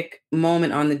specific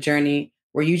moment on the journey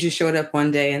where you just showed up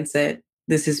one day and said,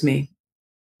 this is me?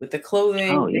 With the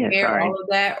clothing, the hair, all of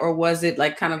that? Or was it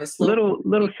like kind of a slow...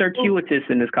 Little circuitous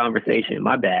in this conversation.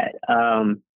 My bad.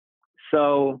 There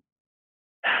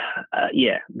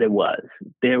was.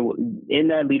 In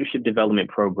that leadership development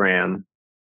program,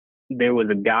 there was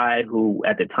a guy who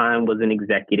at the time was an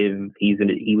executive.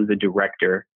 He was a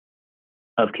director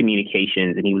of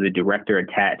communications, and he was a director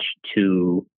attached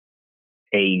to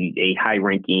a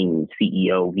high-ranking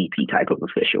CEO, VP type of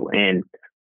official. And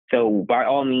so by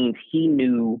all means, he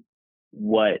knew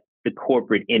what the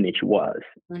corporate image was.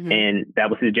 And that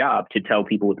was his job, to tell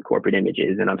people what the corporate image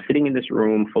is. And I'm sitting in this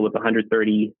room full of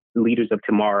 130 leaders of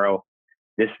tomorrow.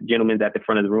 This gentleman's at the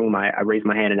front of the room. I raised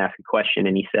my hand and asked a question,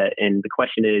 and he said, and the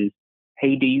question is,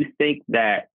 hey, do you think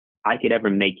that I could ever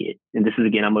make it? And this is,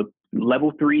 again, I'm a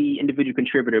level 3 individual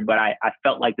contributor, but I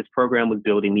felt like this program was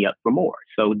building me up for more.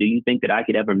 So do you think that I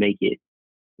could ever make it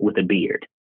with a beard?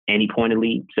 And he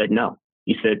pointedly said, no.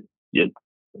 He said,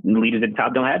 leaders at the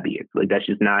top don't have beards. Like, that's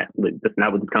not what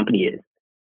this company is.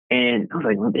 And I was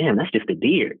like, well, damn, that's just a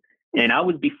beard. And I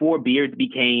was before beards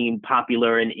became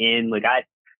popular and in,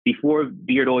 before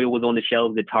beard oil was on the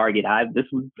shelves at Target. This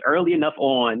was early enough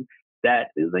on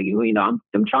that it was like,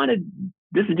 I'm trying to,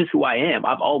 this is just who I am.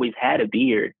 I've always had a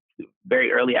beard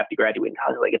very early after graduating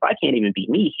college. Like, if I can't even be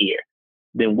me here,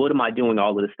 then what am I doing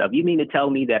all of this stuff? You mean to tell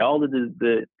me that all of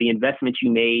the investments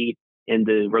you made in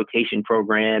the rotation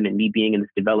program and me being in this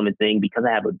development thing, because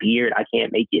I have a beard, I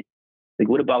can't make it? Like,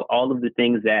 what about all of the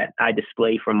things that I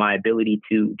display from my ability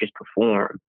to just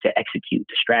perform, to execute,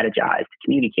 to strategize, to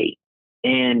communicate?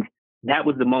 And that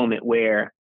was the moment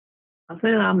where I was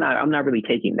like, I'm not really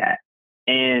taking that.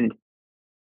 And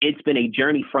it's been a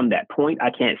journey from that point.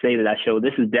 I can't say that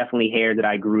this is definitely hair that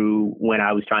I grew when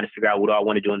I was trying to figure out what do I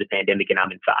want to do in the pandemic and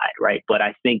I'm inside, right? But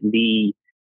I think the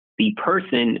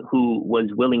person who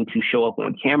was willing to show up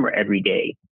on camera every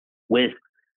day with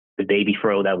the baby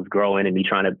fro that was growing and me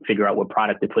trying to figure out what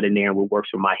product to put in there and what works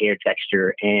for my hair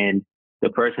texture, and the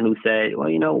person who said, well,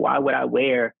 why would I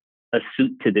wear a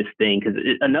suit to this thing? Because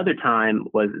another time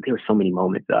there were so many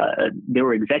moments. There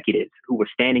were executives who were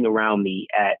standing around me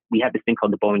we have this thing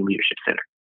called the Boeing Leadership Center.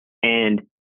 And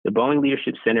the Boeing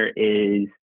Leadership Center is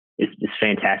just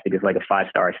fantastic. It's like a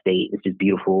 5-star estate. It's just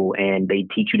beautiful. And they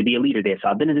teach you to be a leader there. So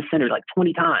I've been to the center like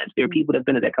 20 times. There are people that have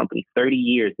been at that company 30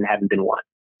 years and haven't been one.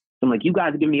 So I'm like, you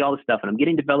guys are giving me all this stuff and I'm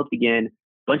getting developed again.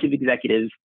 Bunch of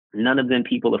executives, none of them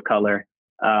people of color,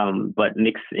 but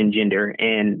mixed in gender.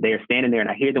 And they're standing there and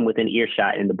I hear them within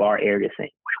earshot in the bar area saying,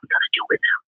 what are we going to do with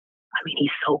him? I mean,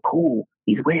 he's so cool.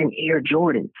 He's wearing Air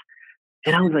Jordans.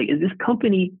 And I was like, is this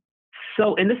company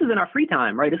and this is in our free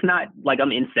time, right? It's not like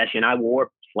I'm in session. I wore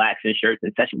slacks and shirts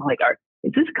in session. I'm like,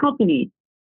 is this company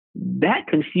that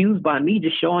confused by me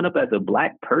just showing up as a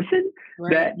Black person?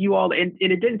 Right. That you all, and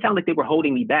it didn't sound like they were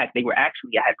holding me back. They were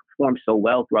actually, I had performed so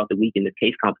well throughout the week in this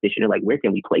case competition. They're like, where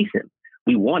can we place him?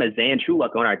 We want a Zan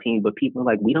Truluck on our team, but people are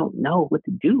like, we don't know what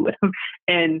to do.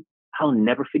 And I'll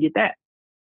never forget that.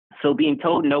 So being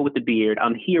told no with the beard,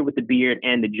 I'm here with the beard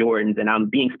and the Jordans, and I'm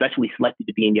being specially selected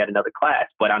to be in yet another class,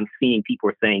 but I'm seeing people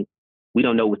are saying, we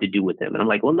don't know what to do with him. And I'm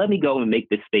like, well, let me go and make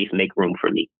this space make room for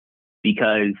me,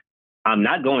 because I'm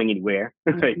not going anywhere.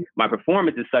 Mm-hmm. My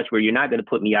performance is such where you're not going to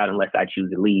put me out unless I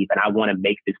choose to leave. And I want to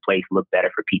make this place look better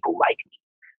for people like me.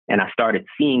 And I started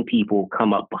seeing people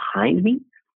come up behind me.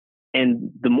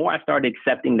 And the more I started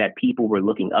accepting that people were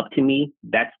looking up to me,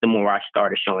 that's the more I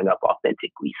started showing up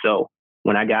authentically. So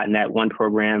when I got in that one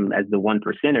program as the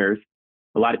 1%ers,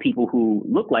 a lot of people who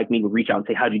look like me would reach out and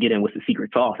say, how'd you get in? What's the secret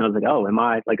sauce? And I was like, oh, am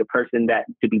I like a person that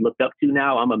to be looked up to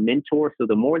now? I'm a mentor. So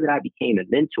the more that I became a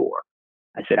mentor,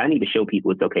 I said, I need to show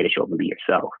people it's okay to show up and be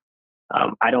yourself.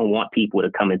 I don't want people to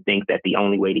come and think that the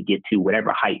only way to get to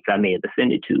whatever heights I may have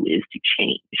ascended to is to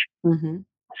change. Mm-hmm.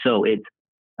 So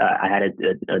I had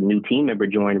a new team member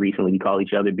join recently. We call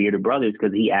each other Bearded Brothers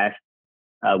because he asked,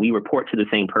 we report to the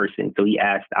same person. So he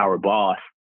asked our boss,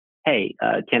 hey,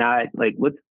 could I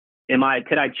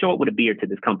show up with a beard to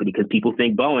this company? Because people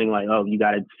think Boeing, like, oh, you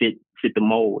got to fit the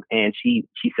mold. And she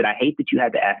said, I hate that you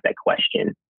had to ask that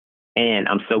question. And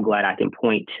I'm so glad I can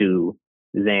point to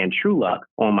Zan Truluck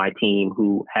on my team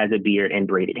who has a beard and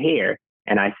braided hair.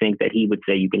 And I think that he would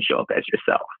say you can show up as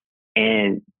yourself.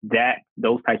 And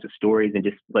those types of stories and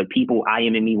just like people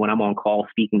IMing me when I'm on call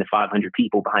speaking to 500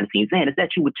 people behind the scenes. Zan, is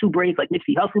that you with 2 braids like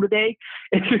Nipsey Hussle today?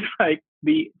 It's just like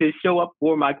to show up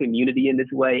for my community in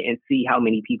this way and see how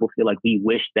many people feel like we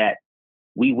wish that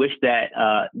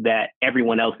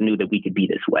everyone else knew that we could be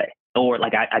this way. Or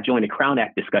like I joined a Crown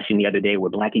Act discussion the other day where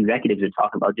Black executives are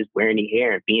talking about just wearing their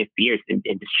hair and being fierce and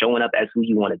just showing up as who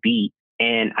you want to be.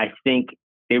 And I think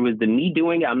there was me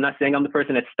doing it. I'm not saying I'm the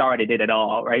person that started it at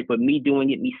all, right? But me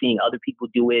doing it, me seeing other people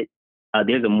do it.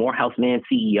 There's a Morehouse Man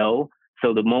CEO.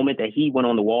 So the moment that he went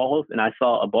on the walls and I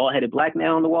saw a bald-headed Black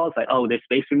man on the wall, it's like, oh, there's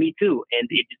space for me too. And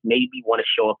it just made me want to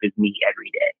show up as me every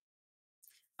day.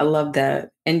 I love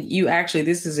that. And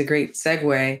this is a great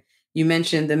segue. You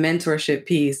mentioned the mentorship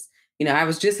piece. I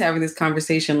was just having this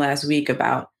conversation last week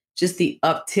about just the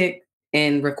uptick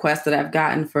in requests that I've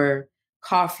gotten for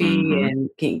coffee mm-hmm. and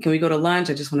can we go to lunch?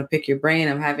 I just want to pick your brain.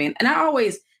 And I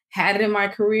always had it in my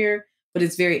career, but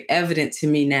it's very evident to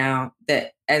me now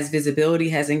that as visibility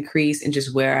has increased and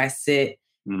just where I sit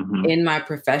mm-hmm. in my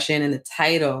profession and the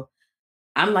title,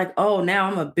 I'm like, oh, now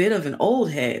I'm a bit of an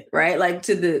old head, right? Like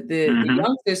to the mm-hmm.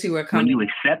 youngsters who are coming. When you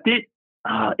accept it,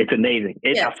 it's amazing.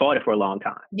 I fought it for a long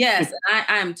time. Yes, and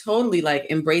I'm totally like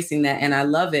embracing that and I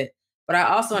love it. But I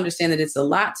also understand that it's a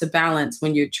lot to balance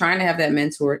when you're trying to have that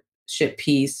mentorship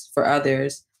piece for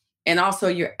others. And also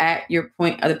you're at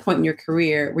the point in your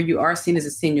career where you are seen as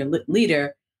a senior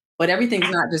leader, but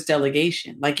everything's not just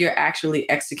delegation. Like you're actually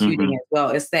executing mm-hmm. as well.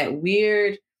 It's that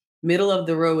weird middle of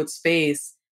the road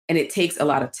space. And it takes a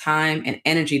lot of time and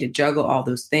energy to juggle all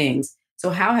those things. So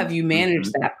how have you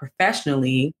managed mm-hmm. that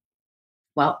professionally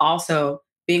while also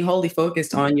being wholly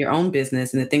focused on your own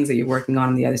business and the things that you're working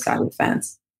on the other side of the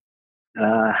fence?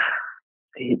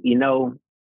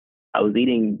 I was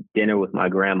eating dinner with my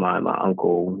grandma and my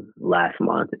uncle last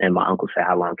month, and my uncle said,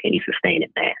 how long can you sustain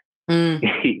it, man?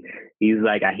 Mm. He's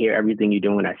like, I hear everything you're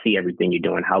doing. I see everything you're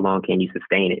doing. How long can you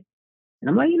sustain it? And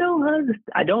I'm like,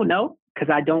 I don't know, because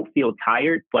I don't feel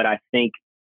tired, but I think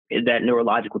that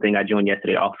neurological thing I joined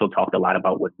yesterday also talked a lot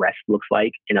about what rest looks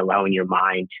like, and allowing your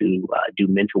mind to do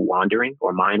mental wandering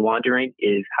or mind wandering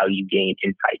is how you gain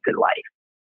insights in life.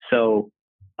 So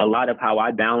a lot of how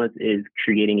I balance is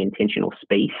creating intentional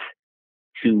space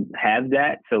to have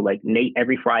that. So like Nate,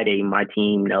 every Friday, my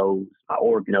team knows, my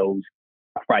org knows,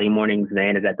 Friday mornings,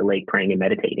 Zan is at the lake praying and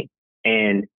meditating.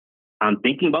 And I'm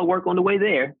thinking about work on the way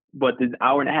there, but the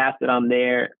hour and a half that I'm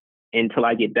there, until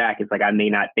I get back, it's like I may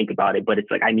not think about it, but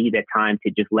it's like I need that time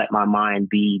to just let my mind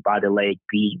be by the lake,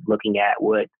 be looking at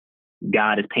what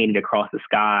God has painted across the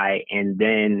sky. And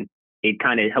then it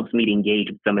kind of helps me to engage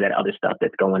with some of that other stuff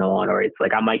that's going on. Or it's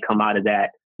like I might come out of that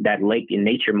lake in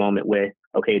nature moment with,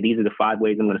 okay, these are the 5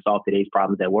 ways I'm going to solve today's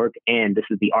problems at work. And this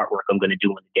is the artwork I'm going to do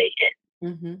in the day in.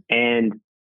 Mm-hmm. And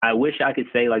I wish I could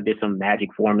say like there's some magic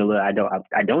formula. I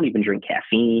don't even drink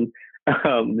caffeine.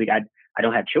 Like I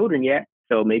don't have children yet.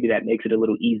 So maybe that makes it a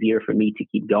little easier for me to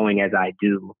keep going as I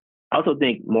do. I also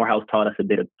think Morehouse taught us a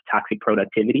bit of toxic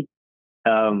productivity.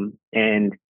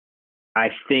 And I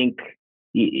think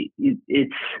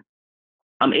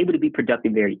I'm able to be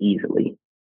productive very easily,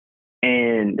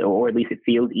 or at least it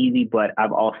feels easy, but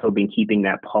I've also been keeping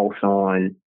that pulse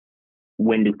on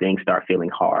when do things start feeling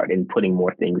hard and putting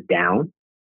more things down,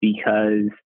 because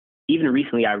even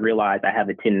recently I realized I have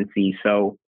a tendency.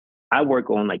 So I work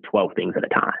on like 12 things at a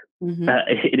time. Mm-hmm.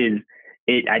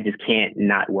 I just can't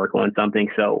not work on something.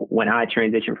 So when I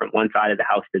transition from one side of the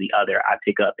house to the other, I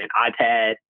pick up an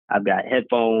iPad, I've got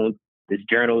headphones, this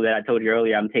journal that I told you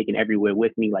earlier, I'm taking everywhere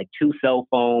with me, like 2 cell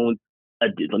phones,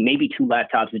 maybe 2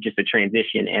 laptops is just a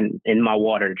transition, and in my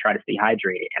water to try to stay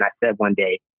hydrated. And I said one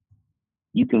day,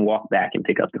 you can walk back and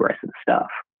pick up the rest of the stuff,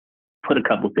 put a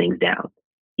couple things down.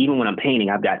 Even when I'm painting,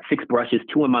 I've got 6 brushes,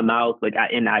 2 in my mouth.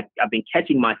 I've been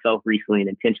catching myself recently and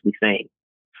intentionally saying,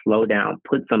 slow down,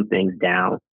 put some things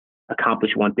down,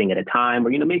 accomplish one thing at a time, or,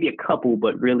 maybe a couple,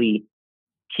 but really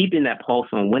keeping that pulse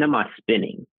on when am I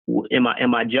spinning?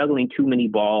 Am I juggling too many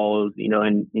balls?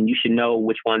 And you should know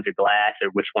which ones are glass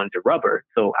or which ones are rubber.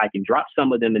 So I can drop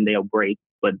some of them and they'll break,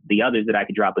 but the others that I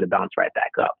could drop, it'll bounce right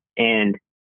back up. And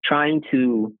trying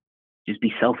to just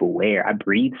be self-aware. I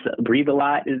breathe a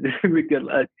lot. Is good.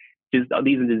 These are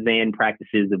the Zen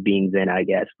practices of being Zen, I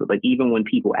guess. But like even when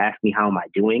people ask me how am I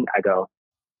doing, I go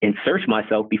and search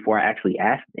myself before I actually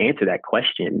answer that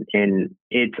question. And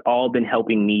it's all been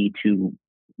helping me to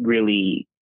really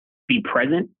be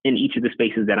present in each of the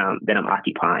spaces that I'm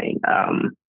occupying.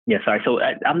 Sorry. So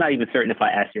I'm not even certain if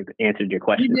I answered your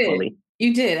question fully.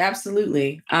 You did,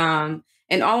 absolutely.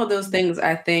 And all of those things,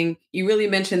 I think you really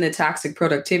mentioned the toxic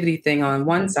productivity thing on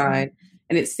one side,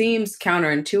 and it seems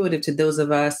counterintuitive to those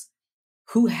of us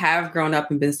who have grown up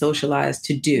and been socialized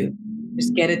to do.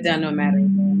 Just get it done no matter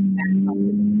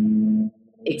what.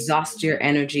 Exhaust your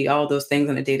energy, all those things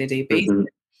on a day-to-day basis. Mm-hmm.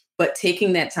 But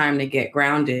taking that time to get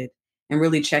grounded and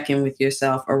really check in with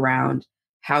yourself around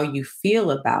how you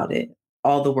feel about it,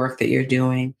 all the work that you're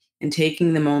doing, and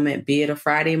taking the moment, be it a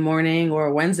Friday morning or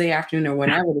a Wednesday afternoon or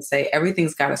whenever, to say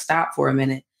everything's got to stop for a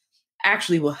minute,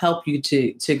 actually will help you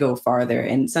to go farther.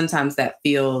 And sometimes that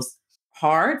feels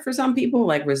hard for some people,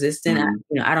 like resistant.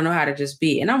 Mm-hmm. I don't know how to just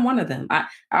be. And I'm one of them. I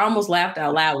almost laughed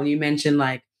out loud when you mentioned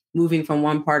like moving from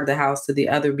one part of the house to the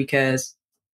other, because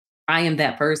I am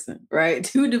that person, right?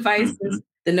 2 devices, mm-hmm.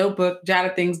 the notebook,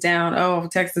 jotted things down. Oh, I'll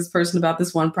text this person about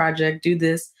this one project, do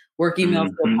this, work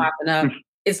emails still popping up.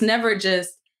 It's never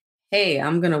just, hey,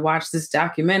 I'm going to watch this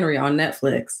documentary on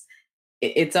Netflix.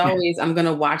 It's always, I'm going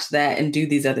to watch that and do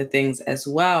these other things as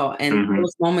well. And mm-hmm.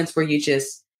 those moments where you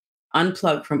just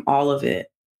unplug from all of it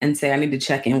and say, I need to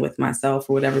check in with myself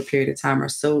for whatever period of time,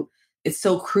 it's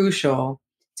so crucial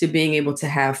to being able to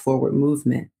have forward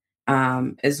movement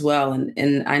as well.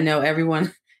 And I know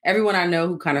everyone I know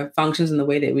who kind of functions in the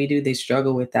way that we do, they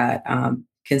struggle with that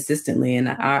consistently. And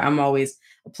I'm always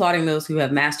applauding those who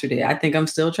have mastered it. I think I'm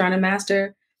still trying to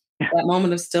master that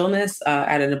moment of stillness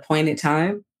at an appointed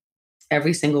time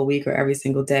every single week or every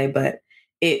single day. But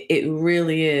it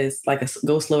really is like a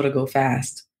go slow to go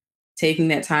fast. Taking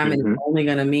that time, mm-hmm. and it's only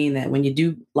going to mean that when you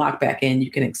do lock back in, you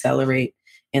can accelerate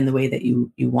in the way that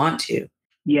you want to.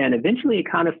 Yeah, and eventually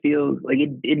it kind of feels like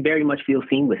it very much feels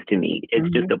seamless to me. It's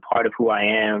mm-hmm. just a part of who I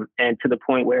am, and to the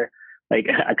point where, like,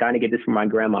 I kind of get this from my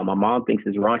grandma. My mom thinks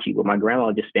it's raunchy, but my grandma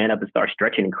will just stand up and start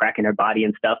stretching and cracking her body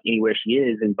and stuff anywhere she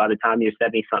is. And by the time you're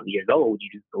 70-something years old, you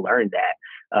just learn that.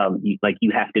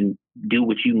 You have to do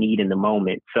what you need in the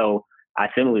moment. So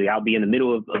I'll be in the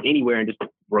middle of anywhere and just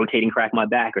rotate and crack my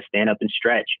back, or stand up and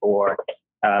stretch, or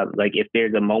like if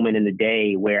there's a moment in the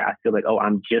day where I feel like, oh,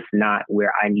 I'm just not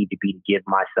where I need to be to give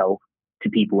myself to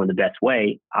people in the best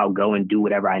way, I'll go and do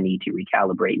whatever I need to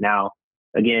recalibrate. Now,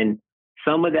 again,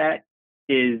 some of that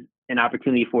is an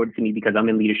opportunity afforded to me because I'm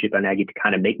in leadership and I get to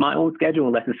kind of make my own schedule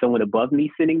unless it's someone above me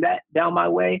sitting that down my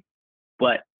way.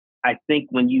 But I think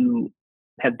when you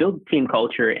have built team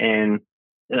culture, and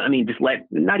not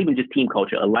even just team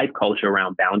culture, a life culture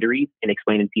around boundaries, and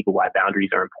explaining to people why boundaries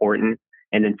are important,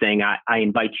 and then saying, I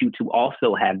invite you to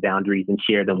also have boundaries and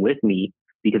share them with me.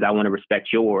 because I want to respect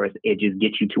yours. It just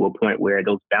gets you to a point where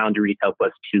those boundaries help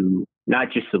us to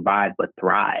not just survive, but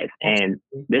thrive. And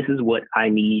this is what I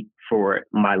need for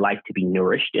my life to be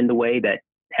nourished in the way that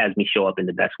has me show up in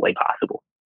the best way possible.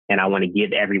 And I want to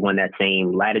give everyone that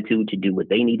same latitude to do what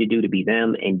they need to do to be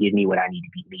them and give me what I need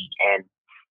to be me.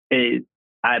 And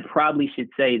I probably should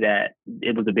say that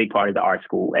it was a big part of the art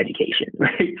school education,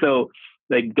 right? So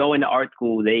like going to art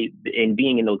school, and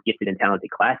being in those gifted and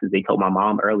talented classes, they told my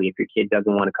mom early, if your kid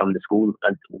doesn't want to come to school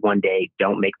one day,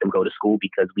 don't make them go to school,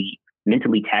 because we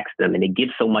mentally tax them and they give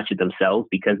so much of themselves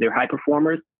because they're high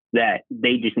performers that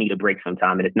they just need a break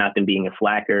sometime. And it's not them being a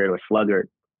slacker or sluggard.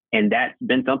 And that's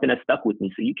been something that stuck with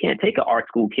me. So you can't take an art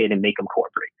school kid and make them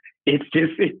corporate. It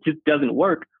just doesn't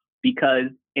work, because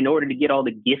in order to get all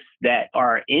the gifts that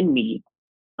are in me,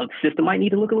 a system might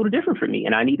need to look a little different for me,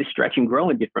 and I need to stretch and grow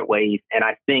in different ways. And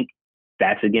I think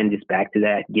that's, again, just back to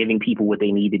that, giving people what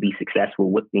they need to be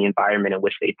successful with the environment in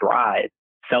which they thrive.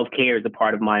 Self-care is a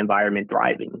part of my environment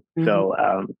thriving. Mm-hmm.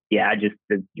 So,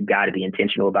 you got to be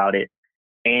intentional about it.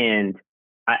 And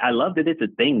I love that it's a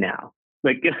thing now.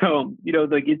 Like,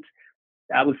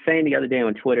 I was saying the other day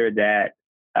on Twitter that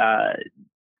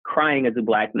crying as a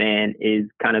Black man is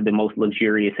kind of the most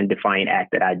luxurious and defiant act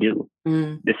that I do,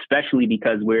 especially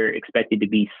because we're expected to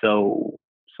be so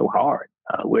hard,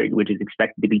 which is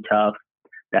expected to be tough.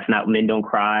 That's not, men don't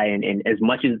cry. And as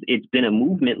much as it's been a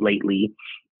movement lately,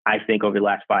 I think over the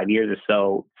last 5 years or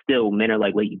so, still men are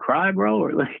like, wait, you cry, bro?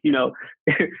 Or like,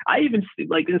 I even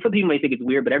like, some people may think it's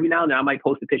weird, but every now and then I might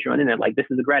post a picture on the internet, like,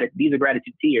 these are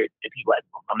gratitude tears. And people are like,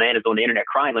 a man is on the internet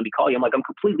crying, let me call you. I'm like, I'm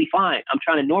completely fine. I'm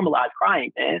trying to normalize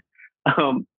crying, man.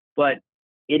 But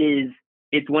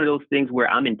it's one of those things where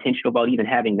I'm intentional about even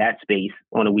having that space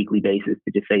on a weekly basis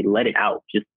to just say, let it out,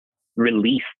 just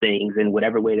release things in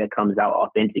whatever way that comes out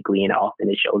authentically. And often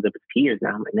it shows up as tears. Now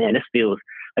I'm like, man, this feels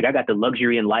like I got the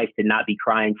luxury in life to not be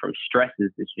crying from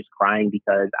stresses. It's just crying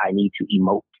because I need to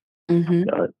emote. Mm-hmm.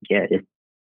 So, it's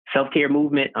self-care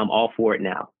movement. I'm all for it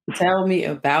now. Tell me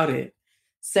about it.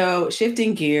 So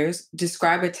shifting gears,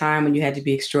 describe a time when you had to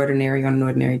be extraordinary on an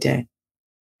ordinary day.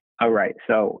 All right.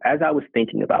 So as I was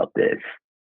thinking about this,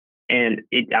 and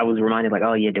I was reminded, like,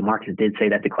 oh yeah, DeMarcus did say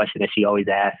that, the question that she always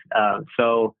asks.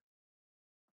 So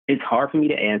it's hard for me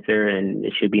to answer, and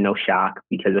it should be no shock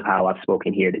because of how I've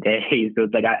spoken here today. So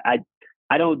it's like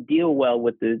I don't deal well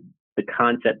with the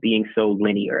concept being so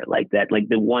linear like that, like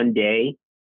the one day,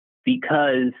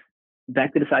 because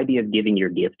back to this idea of giving your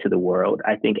gift to the world.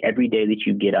 I think every day that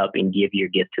you get up and give your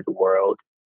gift to the world,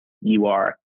 you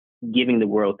are giving the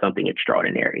world something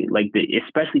extraordinary. Like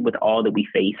especially with all that we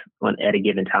face at a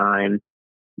given time,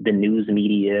 the news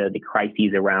media, the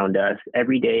crises around us,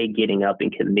 every day getting up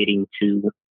and committing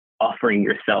to offering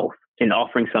yourself and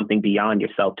offering something beyond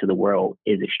yourself to the world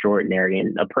is extraordinary.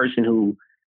 And a person who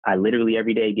I literally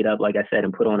every day get up, like I said,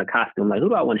 and put on a costume, like, who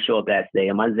do I want to show up as today?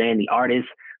 Am I Zan the artist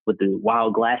with the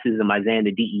wild glasses? Am I Zan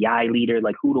the DEI leader?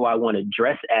 Like, who do I want to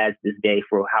dress as this day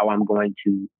for how I'm going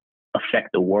to affect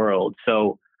the world?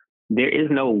 So there is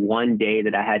no one day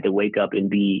that I had to wake up and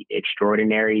be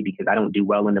extraordinary, because I don't do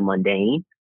well in the mundane.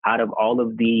 Out of all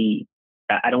of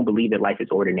I don't believe that life is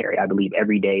ordinary. I believe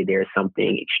every day there's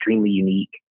something extremely unique.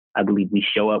 I believe we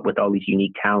show up with all these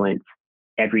unique talents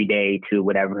every day to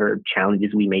whatever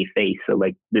challenges we may face. So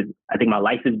like, I think my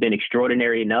life has been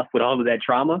extraordinary enough with all of that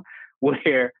trauma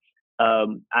where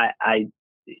I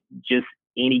just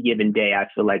any given day, I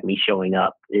feel like me showing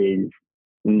up is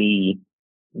me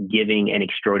giving an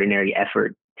extraordinary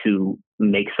effort to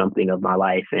make something of my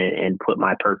life and put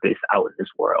my purpose out in this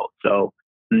world. So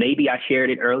maybe I shared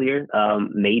it earlier.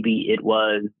 Maybe it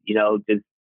was, just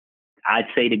I'd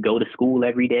say to go to school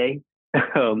every day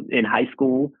in high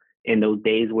school. In those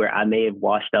days where I may have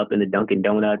washed up in the Dunkin'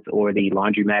 Donuts or the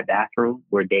laundromat bathroom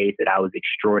were days that I was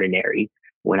extraordinary,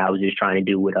 when I was just trying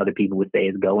to do what other people would say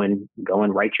is go and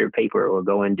write your paper, or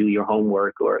go and do your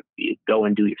homework, or go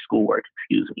and do your schoolwork,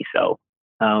 excuse me. So,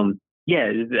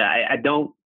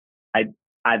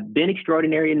 I've been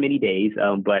extraordinary in many days,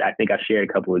 but I think I've shared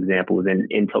a couple of examples. And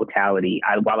in totality,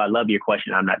 while I love your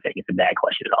question, I'm not saying it's a bad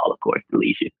question at all, of course,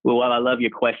 Alicia. Well, while I love your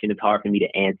question, it's hard for me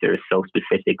to answer so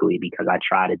specifically because I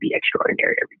try to be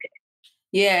extraordinary every day.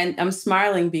 Yeah, and I'm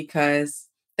smiling because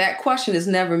that question is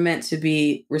never meant to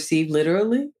be received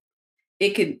literally.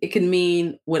 It can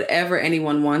mean whatever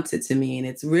anyone wants it to mean.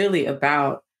 It's really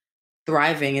about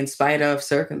thriving in spite of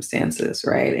circumstances,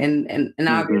 right? And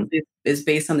obviously it's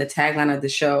based on the tagline of the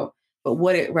show, but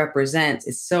what it represents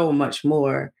is so much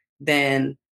more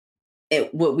than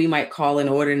what we might call an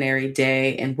ordinary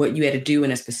day and what you had to do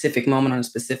in a specific moment on a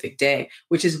specific day,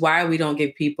 which is why we don't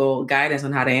give people guidance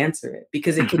on how to answer it,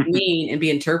 because it could mean and be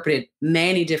interpreted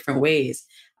many different ways,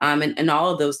 and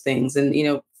all of those things.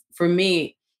 And, for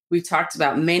me, we've talked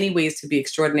about many ways to be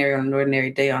extraordinary on an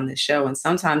ordinary day on this show. And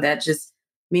sometimes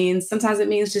it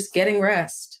means just getting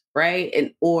rest,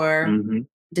 right? Or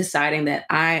deciding that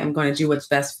I am going to do what's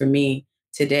best for me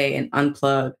today and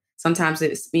unplug. Sometimes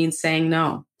it means saying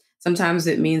no. Sometimes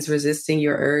it means resisting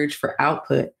your urge for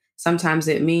output. Sometimes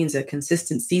it means a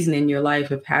consistent season in your life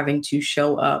of having to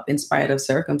show up in spite of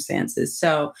circumstances.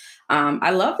 So I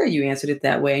love that you answered it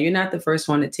that way. And you're not the first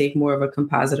one to take more of a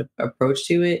composite approach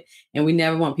to it. And we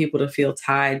never want people to feel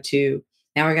tied to,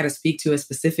 now I got to speak to a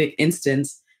specific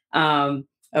instance of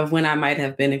when I might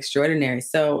have been extraordinary.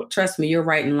 So trust me, you're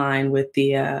right in line with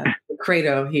the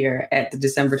credo here at the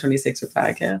December 26th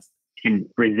podcast. And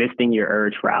resisting your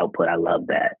urge for output. I love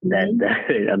that.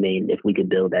 I mean, if we could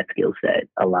build that skill set,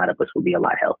 a lot of us would be a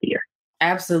lot healthier.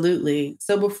 Absolutely.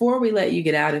 So before we let you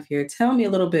get out of here, tell me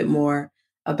a little bit more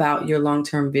about your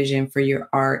long-term vision for your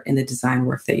art and the design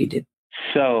work that you did.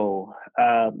 So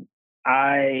I'm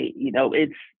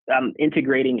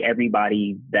integrating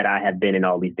everybody that I have been in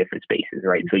all these different spaces,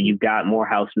 right? So you've got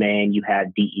Morehouse Man, you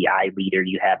have DEI leader,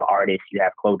 you have artist, you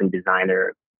have clothing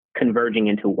designer, converging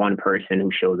into one person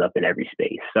who shows up in every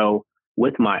space. So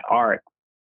with my art,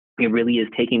 it really is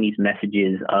taking these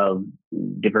messages of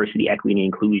diversity, equity,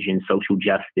 and inclusion, social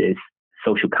justice,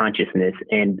 social consciousness,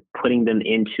 and putting them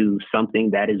into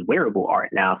something that is wearable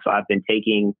art now. So I've been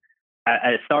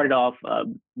I started off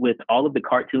with all of the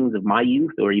cartoons of my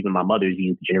youth, or even my mother's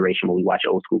youth generation, when we watch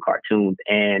old school cartoons,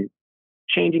 and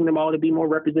changing them all to be more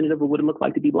representative of what it looked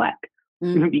like to be Black.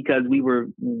 Because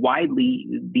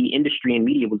the industry and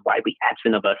media was widely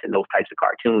absent of us in those types of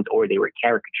cartoons, or they were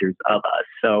caricatures of us.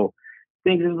 So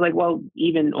things was like, well,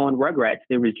 even on Rugrats,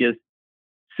 there was just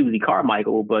Susie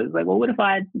Carmichael, but it's like, well, what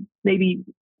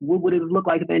would it look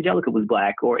like if Angelica was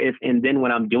Black? And then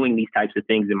when I'm doing these types of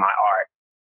things in my art,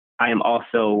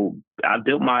 I've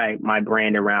built my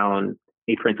brand around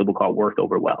a principle called worth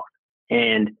over wealth.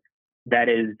 And that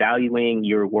is valuing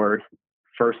your worth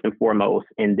first and foremost.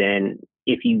 And then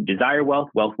if you desire wealth,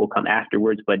 wealth will come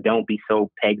afterwards, but don't be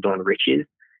so pegged on riches,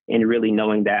 and really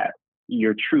knowing that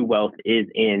your true wealth is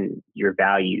in your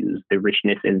values, the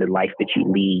richness in the life that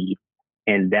you lead.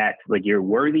 And that's like, you're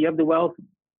worthy of the wealth,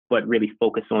 but really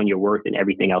focus on your worth and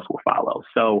everything else will follow.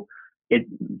 So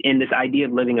in this idea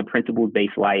of living a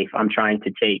principles-based life, I'm trying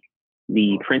to take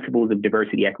the principles of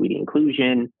diversity, equity,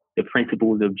 inclusion, the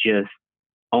principles of just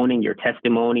owning your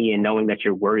testimony and knowing that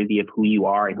you're worthy of who you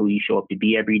are and who you show up to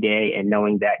be every day, and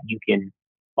knowing that you can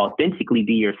authentically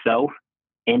be yourself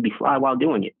and be fly while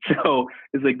doing it. So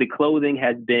it's like the clothing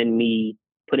has been me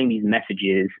putting these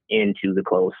messages into the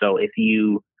clothes. So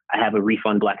I have a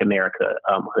Refund Black America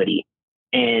hoodie,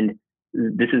 and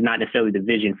this is not necessarily the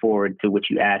vision forward to what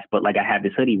you asked, but like I have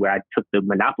this hoodie where I took the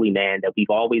Monopoly man that we've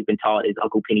always been taught is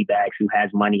Uncle Pennybags, who has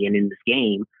money and in this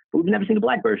game, but we've never seen a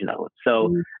Black version of him.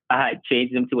 So I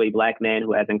changed him to a Black man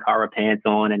who has Ankara pants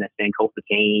on and a Sankofa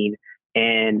cane.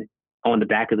 And on the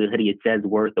back of the hoodie, it says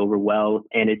worth over wealth.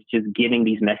 And it's just giving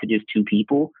these messages to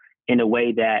people in a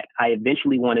way that I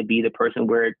eventually want to be the person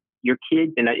where your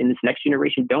kids in this next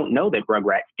generation don't know that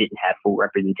Rugrats didn't have full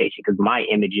representation, because my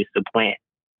images supplant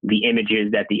the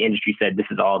images that the industry said this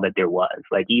is all that there was.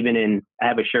 Like I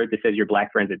have a shirt that says your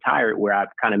Black friends are tired, where I'm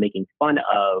kind of making fun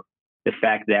of the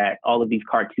fact that all of these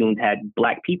cartoons had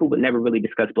Black people, but never really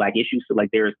discussed Black issues. So like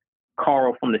there's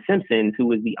Carl from The Simpsons, who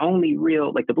was the only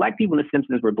real, like the Black people in The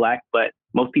Simpsons were Black, but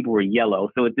most people were yellow.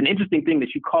 So it's an interesting thing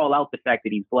that you call out the fact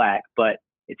that he's Black, but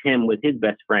it's him with his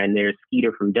best friend. There's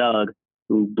Skeeter from Doug,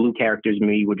 who blue characters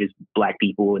maybe were just Black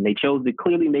people. And they chose to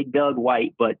clearly make Doug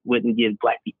white, but wouldn't give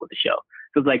Black people the show.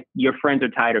 So it's like your friends are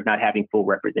tired of not having full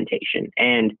representation.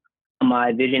 And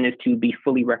my vision is to be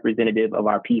fully representative of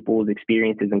our people's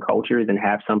experiences and cultures and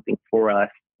have something for us,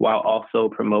 while also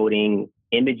promoting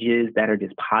images that are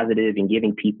just positive and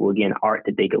giving people, again, art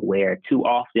that they could wear. Too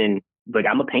often, like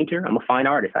I'm a painter, I'm a fine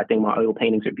artist. I think my oil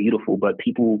paintings are beautiful, but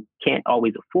people can't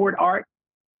always afford art,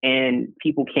 and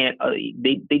people can't,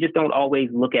 they just don't always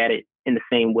look at it in the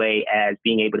same way as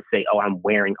being able to say, oh, I'm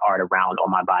wearing art around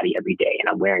on my body every day and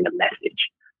I'm wearing a message.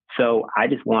 So I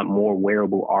just want more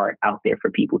wearable art out there for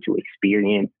people to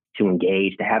experience, to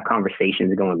engage, to have conversations,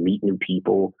 to go and meet new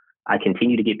people. I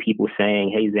continue to get people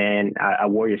saying, hey, Zan, I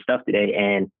wore your stuff today,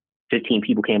 and 15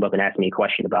 people came up and asked me a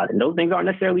question about it. And those things aren't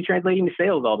necessarily translating to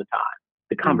sales all the time.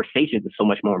 The conversations are so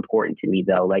much more important to me,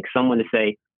 though. Like someone to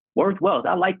say, worth wealth.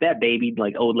 I like that, baby.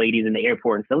 Like old ladies in the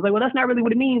airport and stuff. I was like, well, that's not really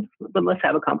what it means, but let's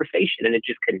have a conversation. And it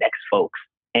just connects folks.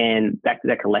 And back to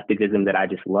that collectivism that I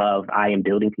just love, I am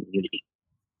building community.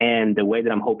 And the way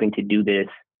that I'm hoping to do this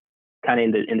kind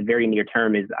of in the very near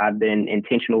term is I've been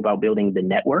intentional about building the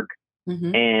network.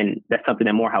 Mm-hmm. And that's something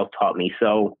that Morehouse taught me.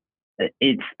 So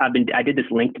I did this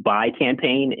Linked By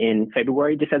campaign in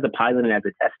February, just as a pilot and as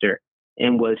a tester,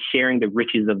 and was sharing the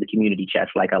riches of the community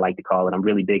chest, like I like to call it. I'm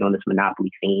really big on this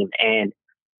Monopoly theme. And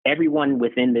everyone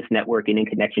within this network and in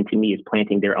connection to me is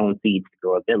planting their own seeds to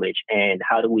grow a village. And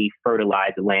how do we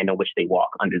fertilize the land on which they walk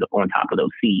on top of those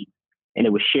seeds? And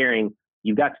it was sharing,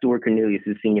 you've got Stuart Cornelius,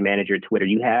 who's senior manager at Twitter.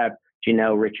 You have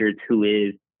Janelle Richards, who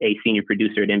is a senior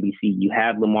producer at NBC. You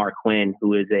have Lamar Quinn,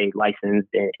 who is a licensed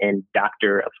and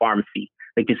doctor of pharmacy.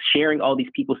 Like just sharing all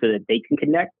these people so that they can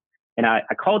connect. And I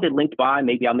called it Linked By.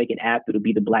 Maybe I'll make an app. It'll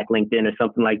be the Black LinkedIn or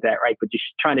something like that, right? But just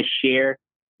trying to share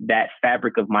that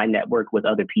fabric of my network with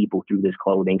other people through this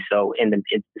clothing. So as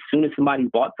soon as somebody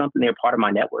bought something, they're part of my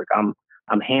network. I'm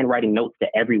handwriting notes to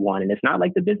everyone. And it's not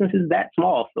like the business is that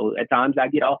small. So at times I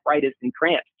get arthritis and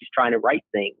cramps just trying to write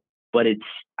things. But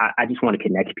I just want to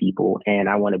connect people, and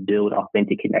I want to build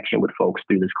authentic connection with folks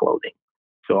through this clothing.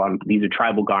 So these are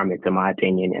tribal garments, in my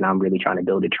opinion, and I'm really trying to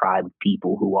build a tribe of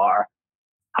people who are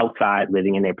outside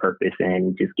living in their purpose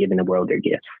and just giving the world their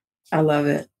gifts. I love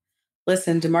it.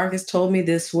 Listen, DeMarcus told me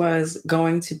this was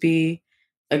going to be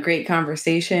a great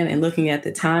conversation, and looking at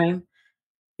the time,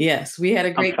 yes, we had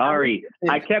a great. I'm sorry.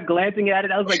 I kept glancing at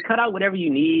it. I was like, cut out whatever you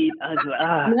need. I was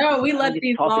like, no, we let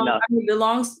these the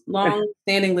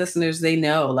long-standing listeners, they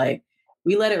know, like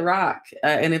we let it rock.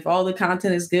 And if all the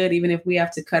content is good, even if we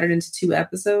have to cut it into 2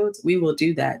 episodes, we will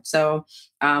do that. So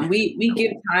we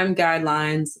give time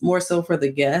guidelines more so for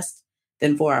the guest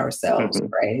than for ourselves,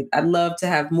 right? I'd love to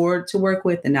have more to work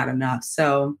with and not enough.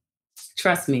 So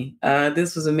trust me,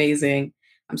 this was amazing.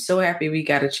 I'm so happy we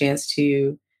got a chance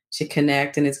to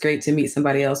connect. And it's great to meet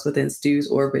somebody else within Stu's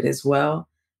orbit as well.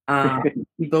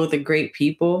 You both are great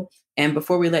people. And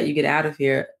before we let you get out of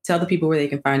here, tell the people where they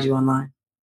can find you online.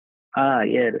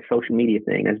 The social media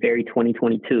thing. That's very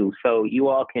 2022. So you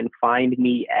all can find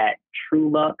me at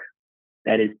Truluck.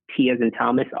 That is T as in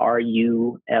Thomas,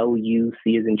 RULU,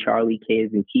 C as in Charlie, K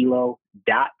as in Kilo,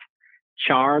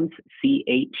 .charms,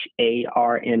 CHARMS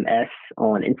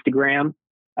on Instagram.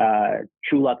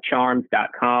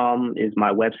 TruluckCharms.com is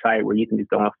my website where you can just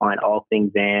go and find all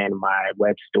things in my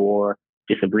web store.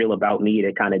 Just a reel about me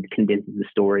that kind of condenses the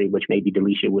story, which maybe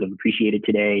Delisha would have appreciated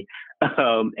today.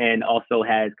 And also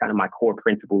has kind of my core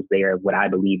principles there of what I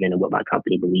believe in and what my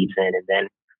company believes in. And then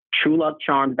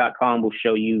TruluckCharms.com will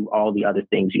show you all the other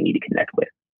things you need to connect with.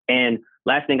 And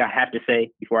last thing I have to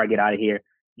say before I get out of here,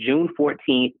 June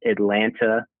 14th,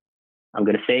 Atlanta. I'm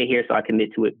going to say it here so I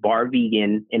commit to it. Bar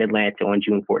Vegan in Atlanta on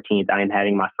June 14th. I am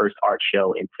having my first art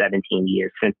show in 17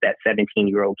 years since that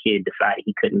 17-year-old kid decided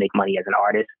he couldn't make money as an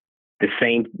artist. The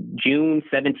same June,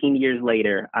 17 years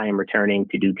later, I am returning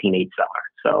to do Teenage Summer.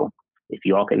 So if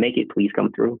you all can make it, please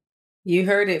come through. You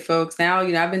heard it, folks. Now,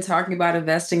 I've been talking about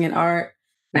investing in art.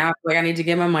 Now I feel like I need to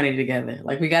get my money together.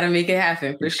 Like we got to make it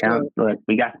happen for sure. Look,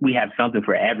 we have something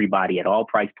for everybody at all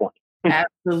price points.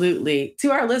 Absolutely.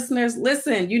 To our listeners,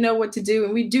 listen, you know what to do.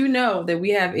 And we do know that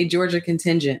we have a Georgia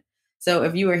contingent. So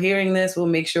if you are hearing this, we'll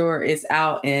make sure it's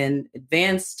out in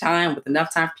advance time with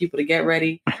enough time for people to get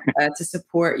ready to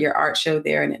support your art show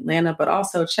there in Atlanta. But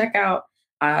also check out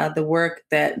the work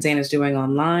that Zan is doing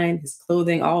online, his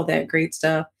clothing, all that great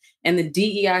stuff. And the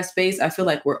DEI space, I feel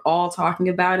like we're all talking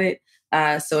about it.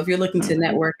 So if you're looking to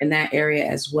network in that area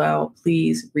as well,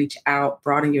 please reach out,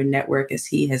 broaden your network, as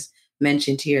he has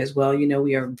mentioned here as well.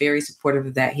 We are very supportive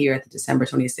of that here at the December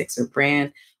 26th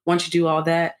brand. Once you do all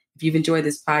that, if you've enjoyed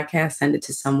this podcast, send it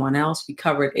to someone else. We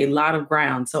covered a lot of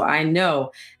ground. So I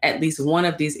know at least one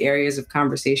of these areas of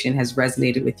conversation has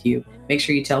resonated with you. Make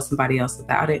sure you tell somebody else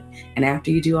about it. And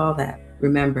after you do all that,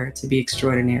 remember to be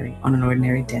extraordinary on an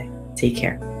ordinary day. Take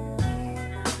care.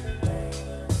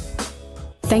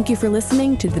 Thank you for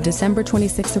listening to the December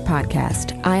 26th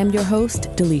podcast. I am your host,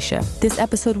 Delisha. This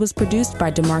episode was produced by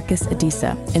DeMarcus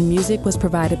Adisa, and music was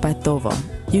provided by Thovo.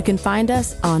 You can find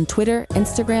us on Twitter,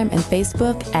 Instagram, and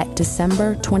Facebook at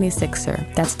December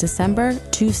 26er. That's December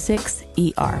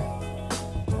 26ER.